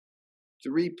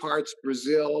 3 parts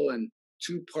Brazil and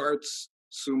 2 parts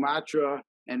Sumatra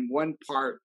and 1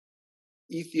 part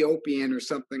Ethiopian or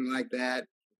something like that,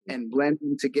 and blend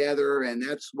them together. And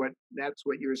that's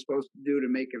what you're supposed to do to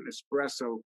make an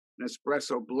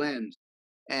espresso blend.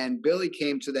 And Billy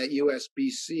came to that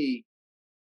USBC,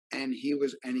 and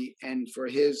and for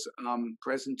his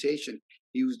presentation,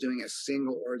 he was doing a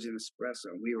single origin espresso.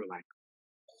 And we were like,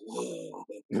 whoa,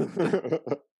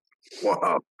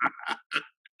 whoa.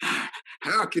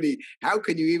 How could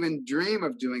you even dream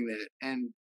of doing that?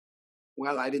 And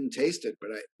well, I didn't taste it,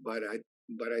 but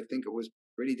I think it was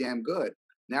pretty damn good.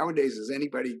 Nowadays, does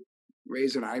anybody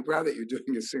raise an eyebrow that you're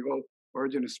doing a single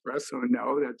origin espresso?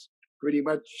 No, that's pretty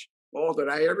much all that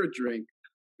I ever drink,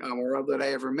 or all that I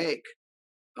ever make.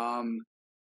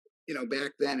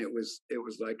 Back then it was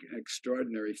like an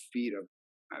extraordinary feat of.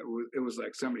 It was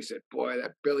like somebody said, "Boy,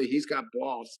 that Billy, he's got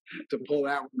balls to pull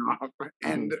that one off."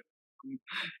 And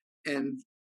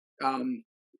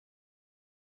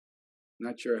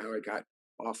not sure how I got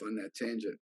off on that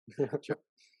tangent.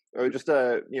 Or just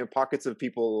pockets of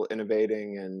people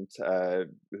innovating and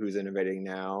who's innovating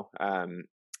now.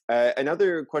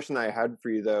 Another question that I had for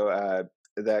you though,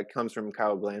 that comes from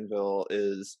Kyle Glanville,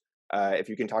 is if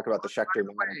you can talk about the Schechter.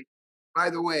 By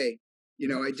the way,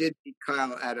 I did meet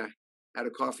Kyle at a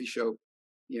coffee show,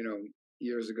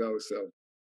 years ago. So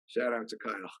shout out to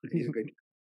Kyle. He's a good.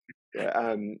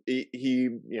 Yeah, he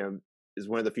is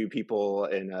one of the few people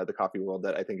in the coffee world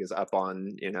that I think is up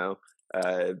on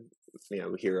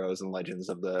heroes and legends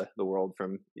of the world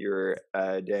from your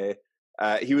day.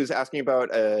 He was asking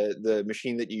about the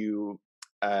machine that you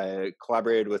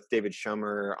collaborated with David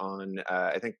Schummer on,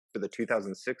 I think for the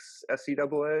 2006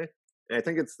 SCAA, and I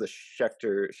think it's the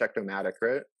Schectomatic,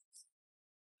 right?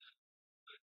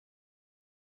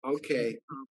 Okay.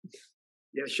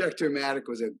 Yeah, Schectomatic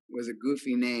was a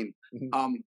goofy name.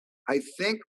 I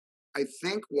think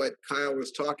what Kyle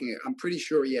was talking, I'm pretty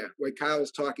sure, yeah, what Kyle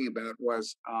was talking about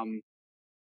was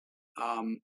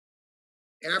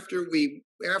after we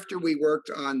worked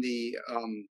on the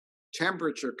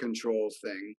temperature control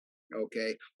thing,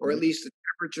 okay, or at least the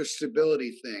temperature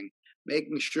stability thing,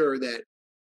 making sure that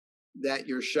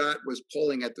your shot was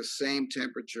pulling at the same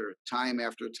temperature time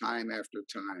after time after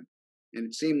time. And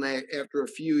it seemed like after a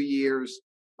few years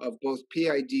of both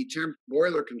PID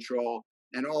boiler control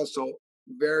and also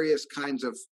various kinds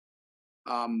of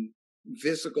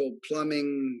physical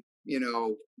plumbing,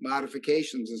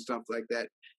 modifications and stuff like that,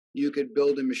 you could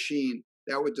build a machine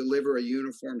would deliver a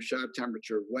uniform shot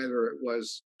temperature, whether it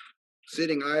was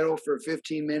sitting idle for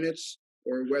 15 minutes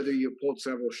or whether you pulled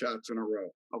several shots in a row.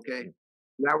 Okay,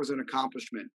 that was an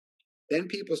accomplishment. Then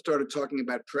people started talking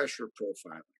about pressure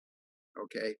profiling.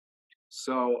 Okay,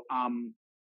 so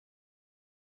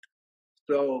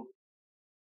so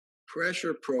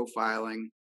pressure profiling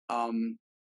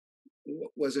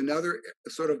was another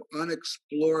sort of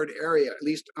unexplored area, at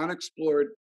least unexplored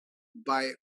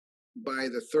by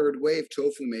the third wave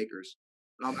tofu makers.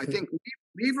 I think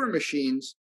lever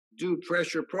machines do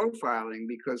pressure profiling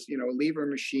because lever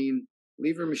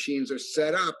machines are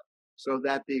set up so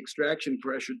that the extraction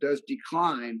pressure does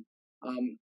decline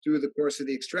through the course of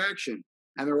the extraction,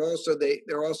 and they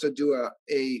also do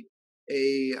a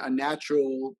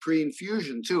natural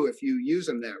pre-infusion too if you use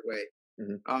them that way.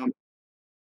 Mm-hmm.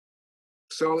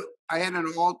 So I had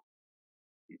an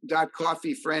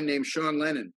alt.coffee friend named Sean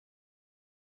Lennon,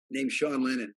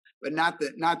 but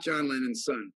not John Lennon's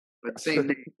son, but same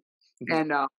name.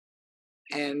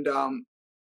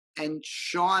 And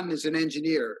Sean is an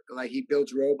engineer, like he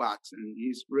builds robots, and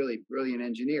he's really brilliant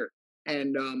engineer.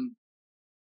 And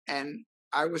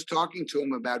I was talking to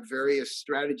him about various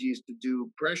strategies to do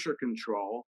pressure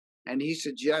control, and he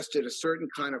suggested a certain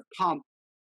kind of pump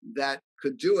that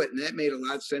could do it, and that made a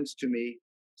lot of sense to me.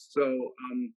 So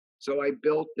I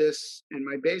built this in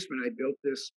my basement. I built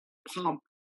this pump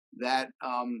that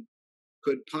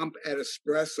could pump at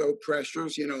espresso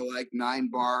pressures, like 9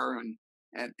 bar, and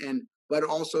but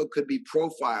also could be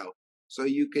profiled. So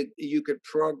you could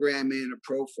program in a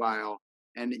profile,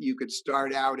 and you could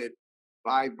start out at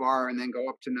 5 bar and then go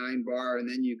up to 9 bar, and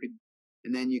then you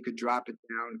could drop it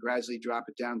down, gradually drop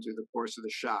it down through the course of the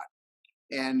shot.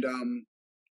 And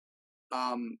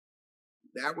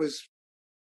that was,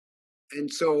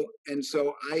 and so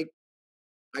I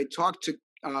talked to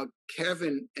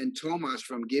Kevin and Tomas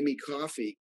from Gimme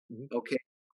Coffee, okay,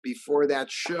 before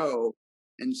that show,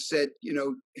 and said,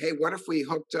 hey, what if we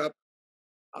hooked up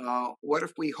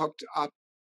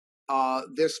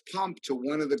this pump to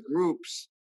one of the groups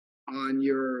on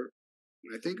your,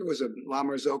 I think it was a La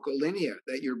Marzocco Linea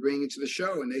that you're bringing to the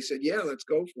show, and they said, yeah, let's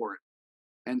go for it.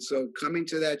 And so coming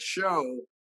to that show,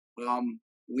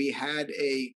 we had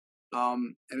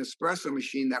an espresso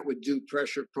machine that would do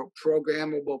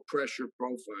programmable pressure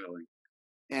profiling.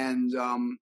 And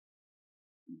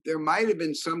there might have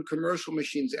been some commercial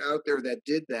machines out there that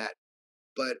did that,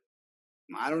 but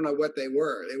I don't know what they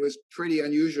were. It was pretty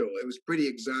unusual. It was pretty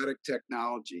exotic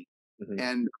technology. Mm-hmm.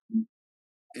 And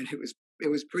it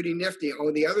was pretty nifty.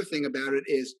 Oh, the other thing about it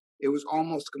is it was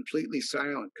almost completely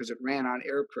silent because it ran on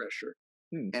air pressure.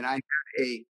 And I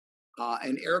had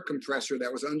an air compressor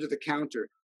that was under the counter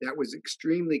that was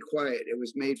extremely quiet. It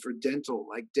was made for dental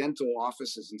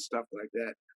offices and stuff like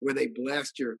that, where they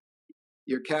blast your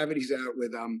cavities out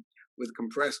with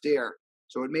compressed air.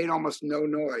 So it made almost no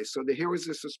noise. So here was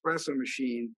this espresso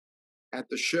machine at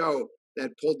the show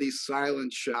that pulled these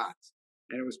silent shots,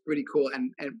 and it was pretty cool,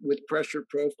 and with pressure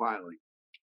profiling.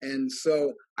 And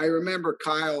so I remember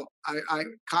Kyle.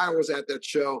 Kyle was at that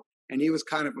show, and he was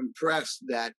kind of impressed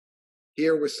that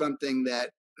here was something that,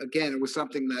 again, it was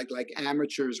something like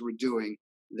amateurs were doing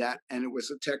that, and it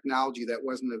was a technology that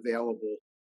wasn't available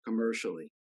commercially.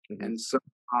 Mm-hmm. And so,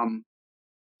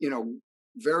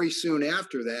 very soon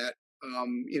after that,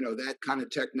 that kind of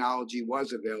technology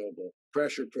was available.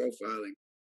 Pressure profiling,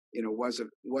 was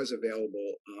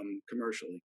available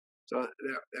commercially. So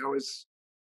that was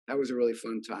a really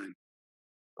fun time.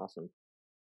 Awesome.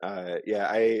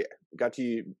 I got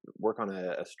to work on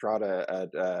a strata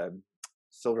at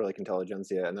Silver Lake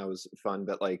Intelligentsia, and that was fun.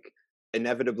 But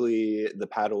inevitably the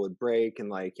paddle would break,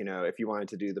 and if you wanted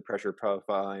to do the pressure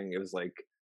profiling, it was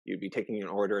you'd be taking an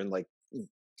order and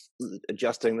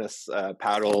adjusting this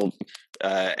paddle,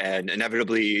 and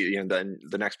inevitably then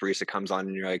the next barista comes on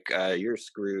and you're you're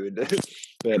screwed.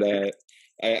 But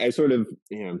I sort of,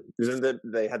 isn't that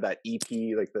they had that EP,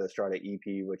 the Strata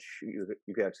EP, which you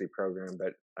could actually program,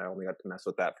 but I only got to mess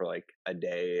with that for a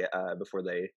day before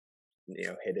they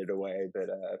hid it away. But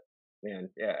man,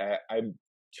 yeah, I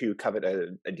too covet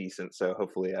a decent, so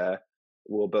hopefully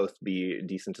we'll both be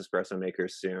decent espresso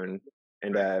makers soon.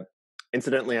 And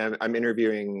incidentally, I'm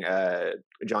interviewing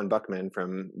John Buckman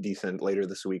from Decent later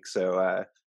this week, so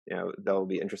that'll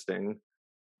be interesting.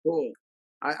 Cool.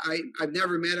 I've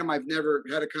never met him. I've never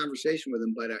had a conversation with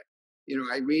him, but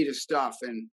I read his stuff,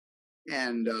 and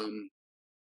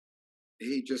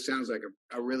he just sounds like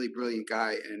a really brilliant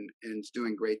guy, and is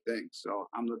doing great things. So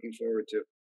I'm looking forward to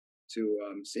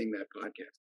seeing that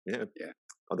podcast. Yeah.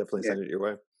 I'll definitely send it your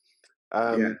way.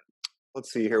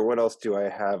 Let's see here. What else do I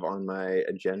have on my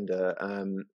agenda?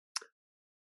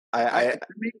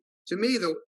 To me,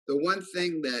 the one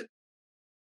thing that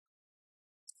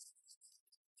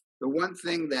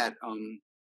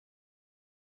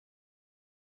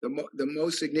the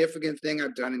most significant thing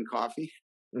I've done in coffee,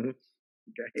 Mhm.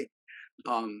 okay,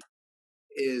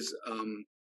 is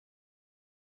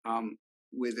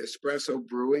with espresso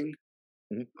brewing.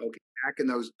 Mhm. Okay, back in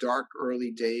those dark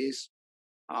early days,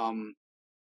 um,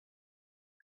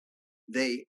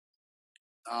 they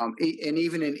and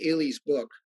even in Illy's book,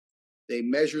 they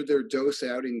measured their dose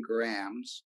out in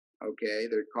grams. Okay,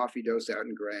 their coffee dose out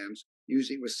in grams.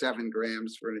 Usually, it was 7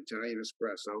 grams for an Italian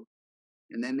espresso,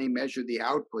 and then they measured the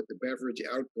output, the beverage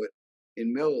output,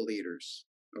 in milliliters.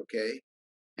 Okay,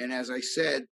 and as I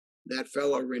said, that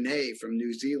fellow Rene from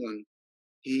New Zealand,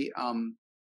 he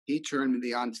turned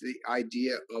me on to the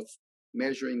idea of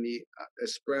measuring the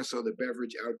espresso, the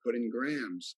beverage output in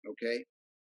grams. Okay,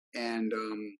 and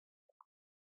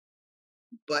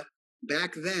but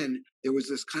back then there was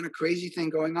this kind of crazy thing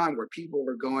going on where people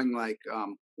were going like,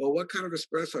 well, what kind of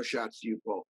espresso shots do you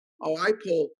pull? Oh, I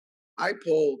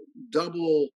pull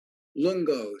double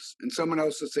lungos, and someone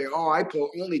else would say, oh, I pull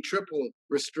only triple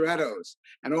ristrettos,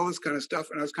 and all this kind of stuff.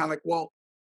 And I was kind of like, well,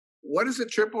 what is a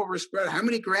triple ristretto? How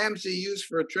many grams do you use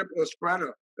for a triple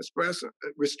ristretto?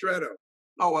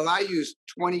 Oh, well, I use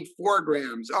 24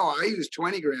 grams. Oh, I use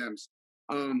 20 grams.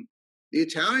 The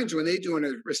Italians, when they do a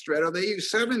ristretto, they use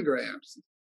 7 grams.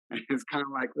 And it's kind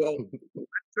of like, well,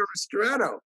 what's a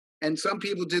ristretto? And some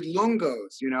people did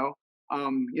lungos,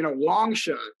 long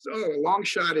shots. Oh, a long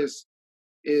shot is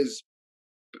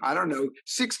I don't know,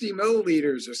 60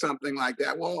 milliliters or something like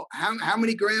that. Well, how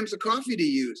many grams of coffee do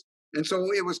you use? And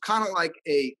so it was kind of like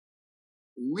a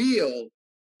real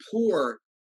poor,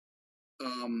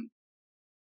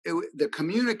 the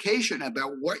communication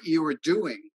about what you were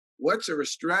doing. What's a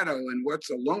ristretto and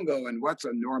what's a lungo and what's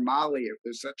a normale, if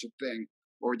there's such a thing,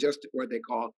 or just what they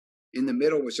call in the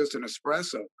middle was just an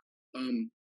espresso.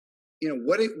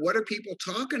 What are people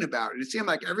talking about? And it seemed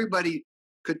like everybody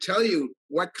could tell you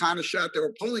what kind of shot they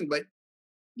were pulling, but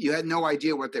you had no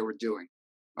idea what they were doing.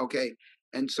 Okay.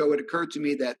 And so it occurred to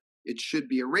me that it should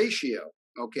be a ratio.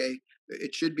 Okay.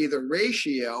 It should be the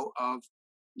ratio of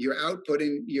your output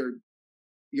in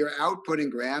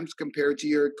grams compared to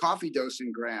your coffee dose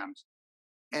in grams.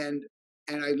 And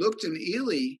I looked in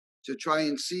Illy to try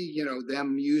and see,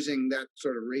 them using that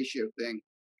sort of ratio thing,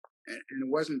 and it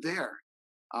wasn't there.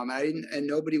 I didn't, and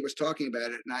nobody was talking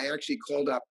about it. And I actually called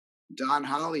up Don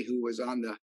Holly, who was on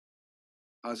the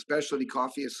Specialty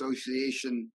Coffee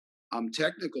Association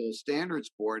technical standards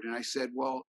board, and I said,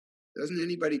 well, doesn't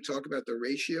anybody talk about the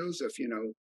ratios of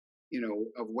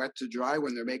of wet to dry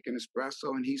when they're making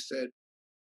espresso? And he said,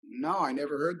 no, I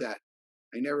never heard that.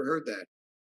 I never heard that.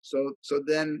 So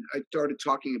then I started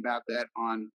talking about that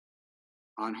on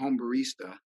Home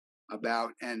Barista,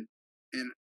 about and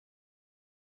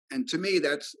to me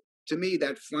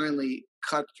that finally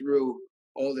cut through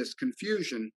all this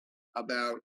confusion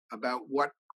about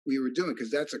what we were doing,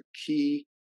 because that's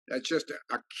just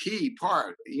a key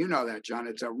part. You know that, John.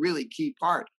 It's a really key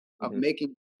part of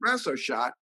making espresso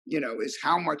shot, is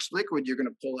how much liquid you're going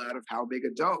to pull out of how big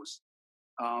a dose.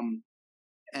 And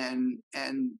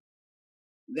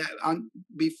that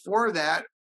before that,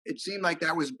 it seemed like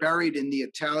that was buried in the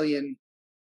Italian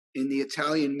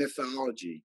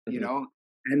mythology,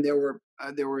 and there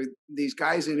were these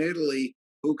guys in Italy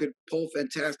who could pull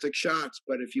fantastic shots,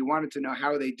 but if you wanted to know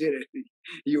how they did it,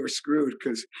 you were screwed,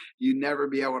 because you'd never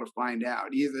be able to find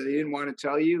out. Either they didn't want to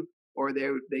tell you, or they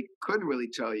couldn't really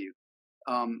tell you.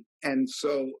 And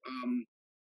so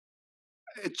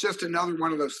it's just another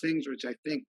one of those things which I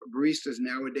think baristas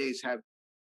nowadays have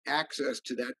access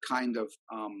to, that kind of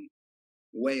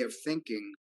way of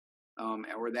thinking,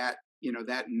 or that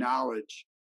that knowledge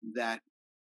that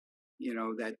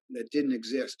that didn't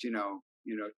exist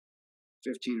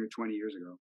 15 or 20 years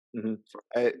ago. Mm-hmm.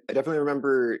 I definitely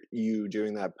remember you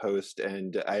doing that post,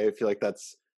 and I feel like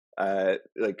that's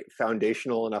like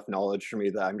foundational enough knowledge for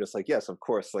me that I'm just like, yes, of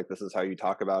course, like this is how you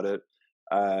talk about it.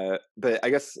 But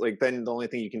I guess like then the only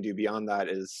thing you can do beyond that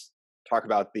is talk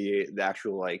about the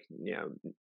actual, like,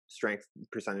 strength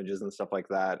percentages and stuff like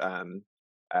that.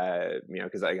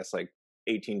 Because I guess like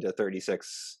 18 to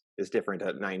 36 is different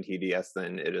at 9 TDS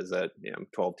than it is at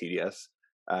 12 TDS.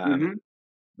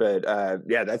 But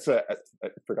yeah, that's I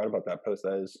forgot about that post.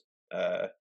 That is,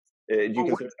 do you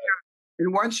consider that?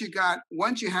 And once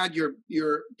you had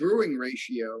your brewing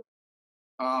ratio,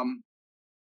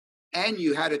 and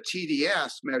you had a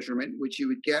TDS measurement, which you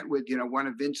would get with one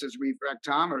of Vince's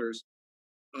refractometers,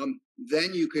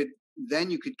 then you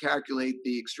could calculate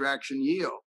the extraction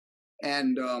yield,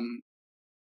 and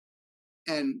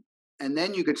and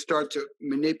then you could start to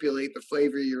manipulate the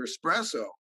flavor of your espresso.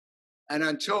 And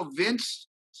until Vince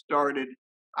started,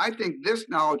 I think this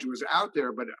knowledge was out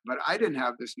there, but I didn't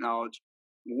have this knowledge.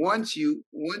 Once you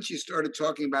started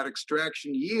talking about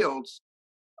extraction yields,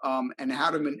 and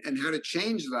how to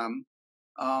change them,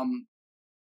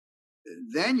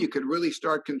 then you could really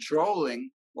start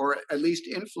controlling, or at least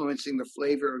influencing, the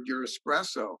flavor of your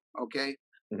espresso. Okay,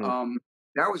 Mm-hmm.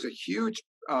 That was a huge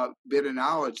bit of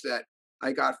knowledge that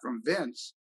I got from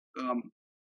Vince.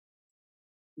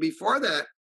 Before that,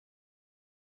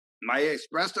 my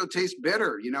espresso tastes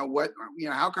bitter. You know what? You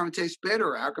know, how come it tastes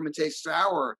bitter? How come it tastes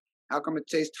sour? How come it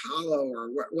tastes hollow, or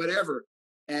whatever?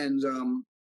 And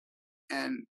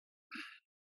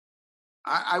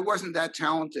I wasn't that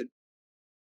talented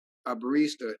a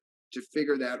barista to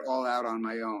figure that all out on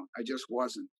my own. I just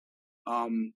wasn't.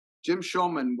 Jim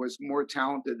Schulman was more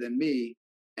talented than me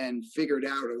and figured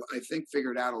out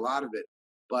a lot of it,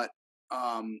 but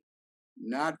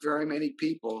not very many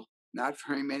people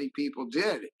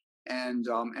did. And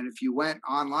if you went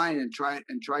online and tried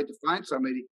to find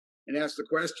somebody and asked the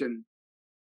question,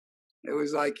 it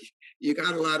was like you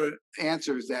got a lot of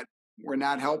answers that were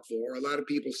not helpful, or a lot of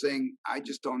people saying, "I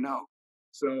just don't know."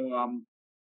 So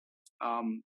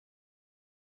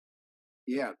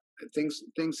yeah, things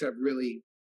have really,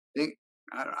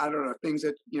 I don't know, things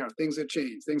have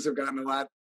changed. Things have gotten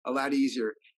a lot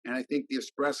easier, and I think the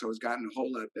espresso has gotten a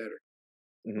whole lot better.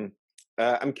 Mm-hmm.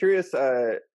 I'm curious.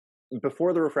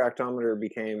 Before the refractometer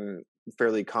became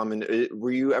fairly common,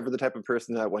 were you ever the type of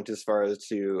person that went as far as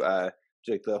to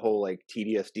like the whole like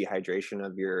tedious dehydration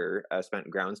of your spent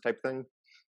grounds type thing,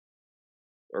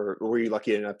 or were you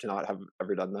lucky enough to not have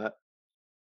ever done that?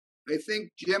 I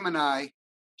think Jim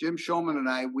Schulman and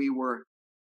I, we were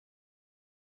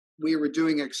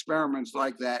doing experiments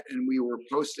like that, and we were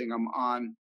posting them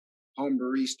on Home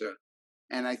Barista.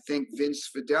 And I think Vince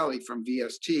Fideli from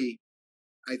VST,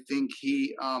 I think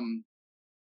he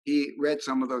read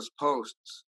some of those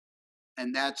posts,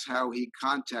 and that's how he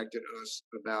contacted us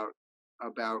about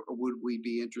would we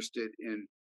be interested in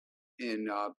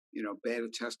beta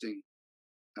testing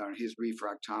his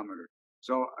refractometer.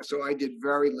 So I did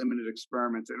very limited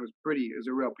experiments, and it was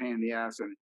a real pain in the ass,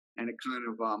 and it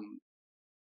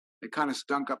kind of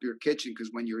stunk up your kitchen, because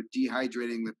when you're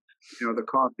dehydrating the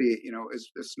coffee,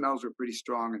 the smells were pretty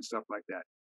strong and stuff like that.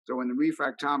 So when the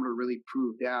refractometer really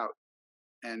proved out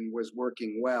and was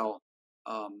working well,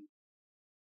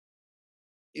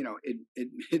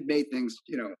 it made things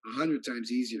 100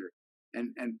 times easier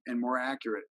and more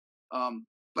accurate.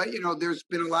 But there's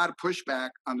been a lot of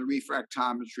pushback on the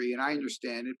refractometry, and I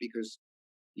understand it, because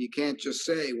you can't just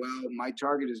say, well, my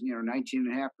target is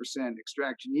 19.5%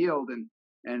 extraction yield, and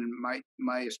my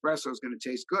espresso is going to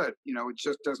taste good. It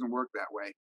just doesn't work that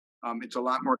way. It's a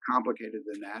lot more complicated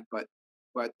than that.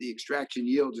 But the extraction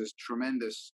yield is a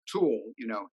tremendous tool,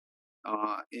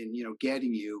 in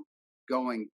getting you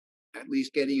going, at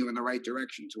least getting you in the right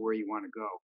direction to where you want to go,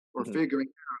 or Mm-hmm. figuring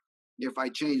out, if I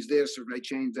change this or if I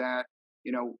change that,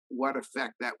 what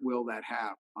effect will that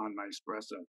have on my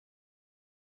espresso?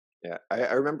 Yeah,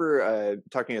 I remember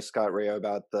talking to Scott Rayo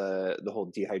about the whole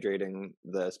dehydrating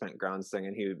the spent grounds thing,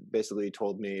 and he basically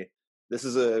told me, this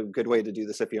is a good way to do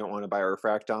this if you don't want to buy a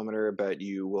refractometer, but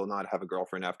you will not have a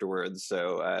girlfriend afterwards.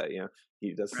 So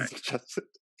he doesn't Right. suggest it.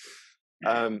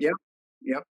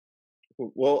 Yep.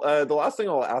 Well, the last thing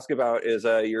I'll ask about is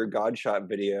your God Shot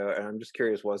video, and I'm just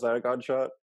curious, was that a God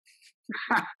Shot?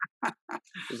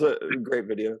 It was a great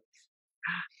video.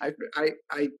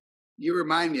 You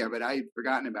remind me of it. I had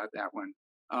forgotten about that one.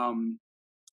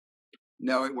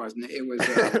 No, it wasn't. It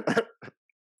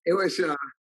was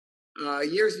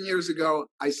years and years ago.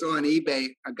 I saw on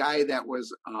eBay a guy that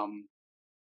was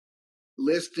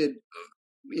listed,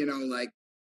 like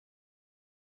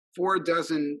 4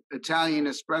 dozen Italian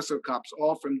espresso cups,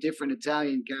 all from different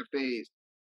Italian cafes.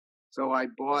 So I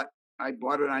bought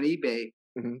it on eBay,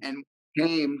 Mm-hmm. and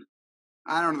came.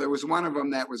 I don't know. There was one of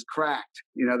them that was cracked.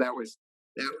 That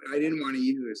I didn't want to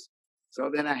use. So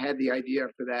then I had the idea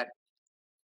for that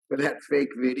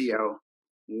fake video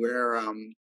where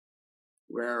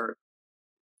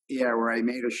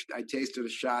I tasted a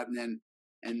shot, and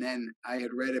then I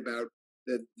had read about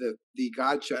the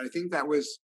God Shot. I think that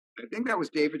was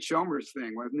David Schomer's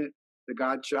thing, wasn't it? The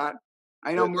God Shot.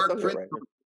 I know Mark Prince talked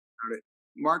about it.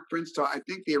 Mark Prince I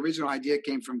think the original idea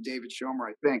came from David Schomer,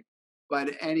 I think.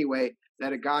 But anyway,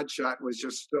 that a God Shot was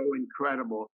just so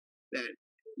incredible that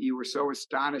you were so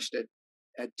astonished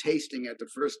at tasting, at the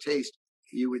first taste,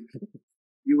 you would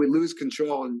lose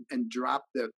control and drop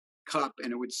the cup,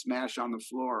 and it would smash on the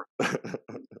floor. And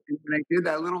when I did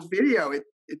that little video, it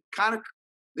kind of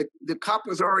the cup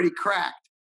was already cracked.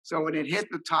 So when it hit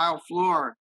the tile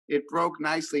floor, it broke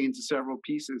nicely into several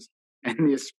pieces, and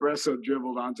the espresso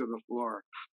dribbled onto the floor.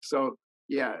 So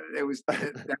yeah, it was.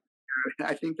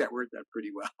 I think that worked out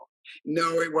pretty well.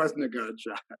 No, it wasn't a god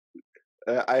shot.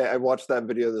 I watched that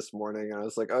video this morning and I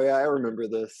was like, oh yeah, I remember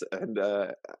this. And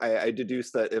I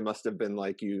deduced that it must have been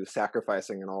like you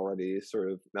sacrificing an already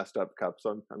sort of messed up cup.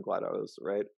 So I'm glad I was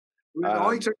right. It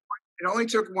only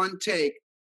took one take,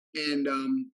 and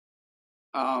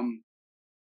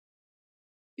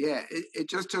yeah, it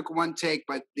just took one take.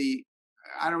 But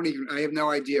I have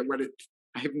no idea what it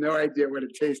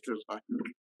tasted like.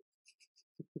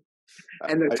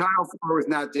 And the tile floor was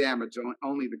not damaged.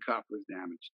 Only the cup was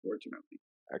damaged, fortunately.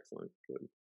 Excellent. Good.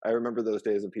 I remember those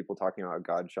days of people talking about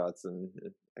god shots, and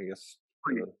I guess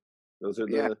those were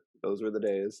the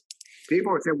days.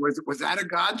 People would say, "Was that a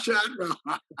god shot?" Well,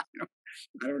 I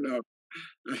don't know.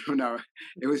 I don't know.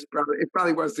 It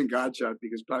probably wasn't god shot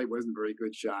because it probably wasn't a very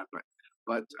good shot.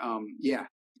 But yeah,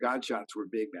 god shots were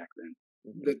big back then.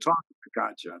 Mm-hmm. The talk of the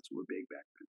god shots were big back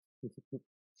then.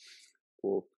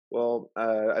 Cool. Well,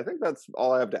 I think that's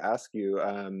all I have to ask you.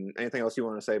 Anything else you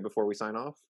want to say before we sign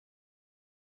off?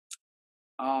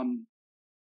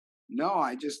 No,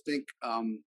 I just think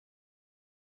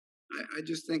I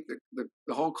just think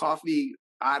the whole coffee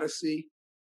odyssey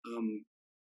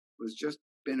was just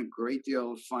been a great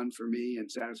deal of fun for me and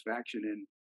satisfaction,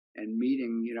 and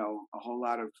meeting a whole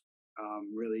lot of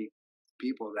really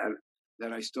people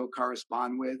that I still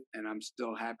correspond with, and I'm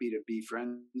still happy to be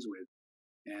friends with.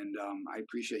 And I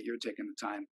appreciate your taking the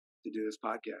time to do this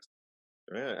podcast.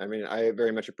 Yeah, I mean, I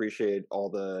very much appreciate all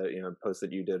the posts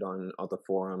that you did on the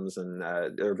forums, and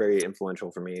they're very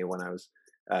influential for me when I was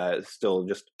still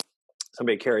just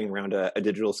somebody carrying around a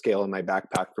digital scale in my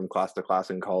backpack from class to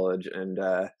class in college, and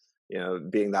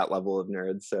being that level of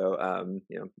nerd. So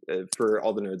for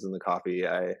all the nerds in the coffee,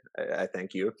 I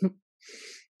thank you.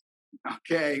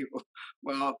 Okay,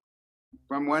 well,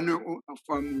 from one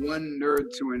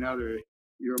nerd to another,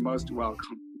 you're most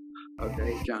welcome.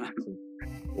 Okay, John.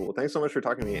 Well, thanks so much for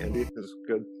talking to me, Andy. It was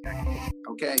good.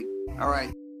 Okay. All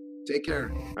right. Take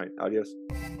care. All right. Adios.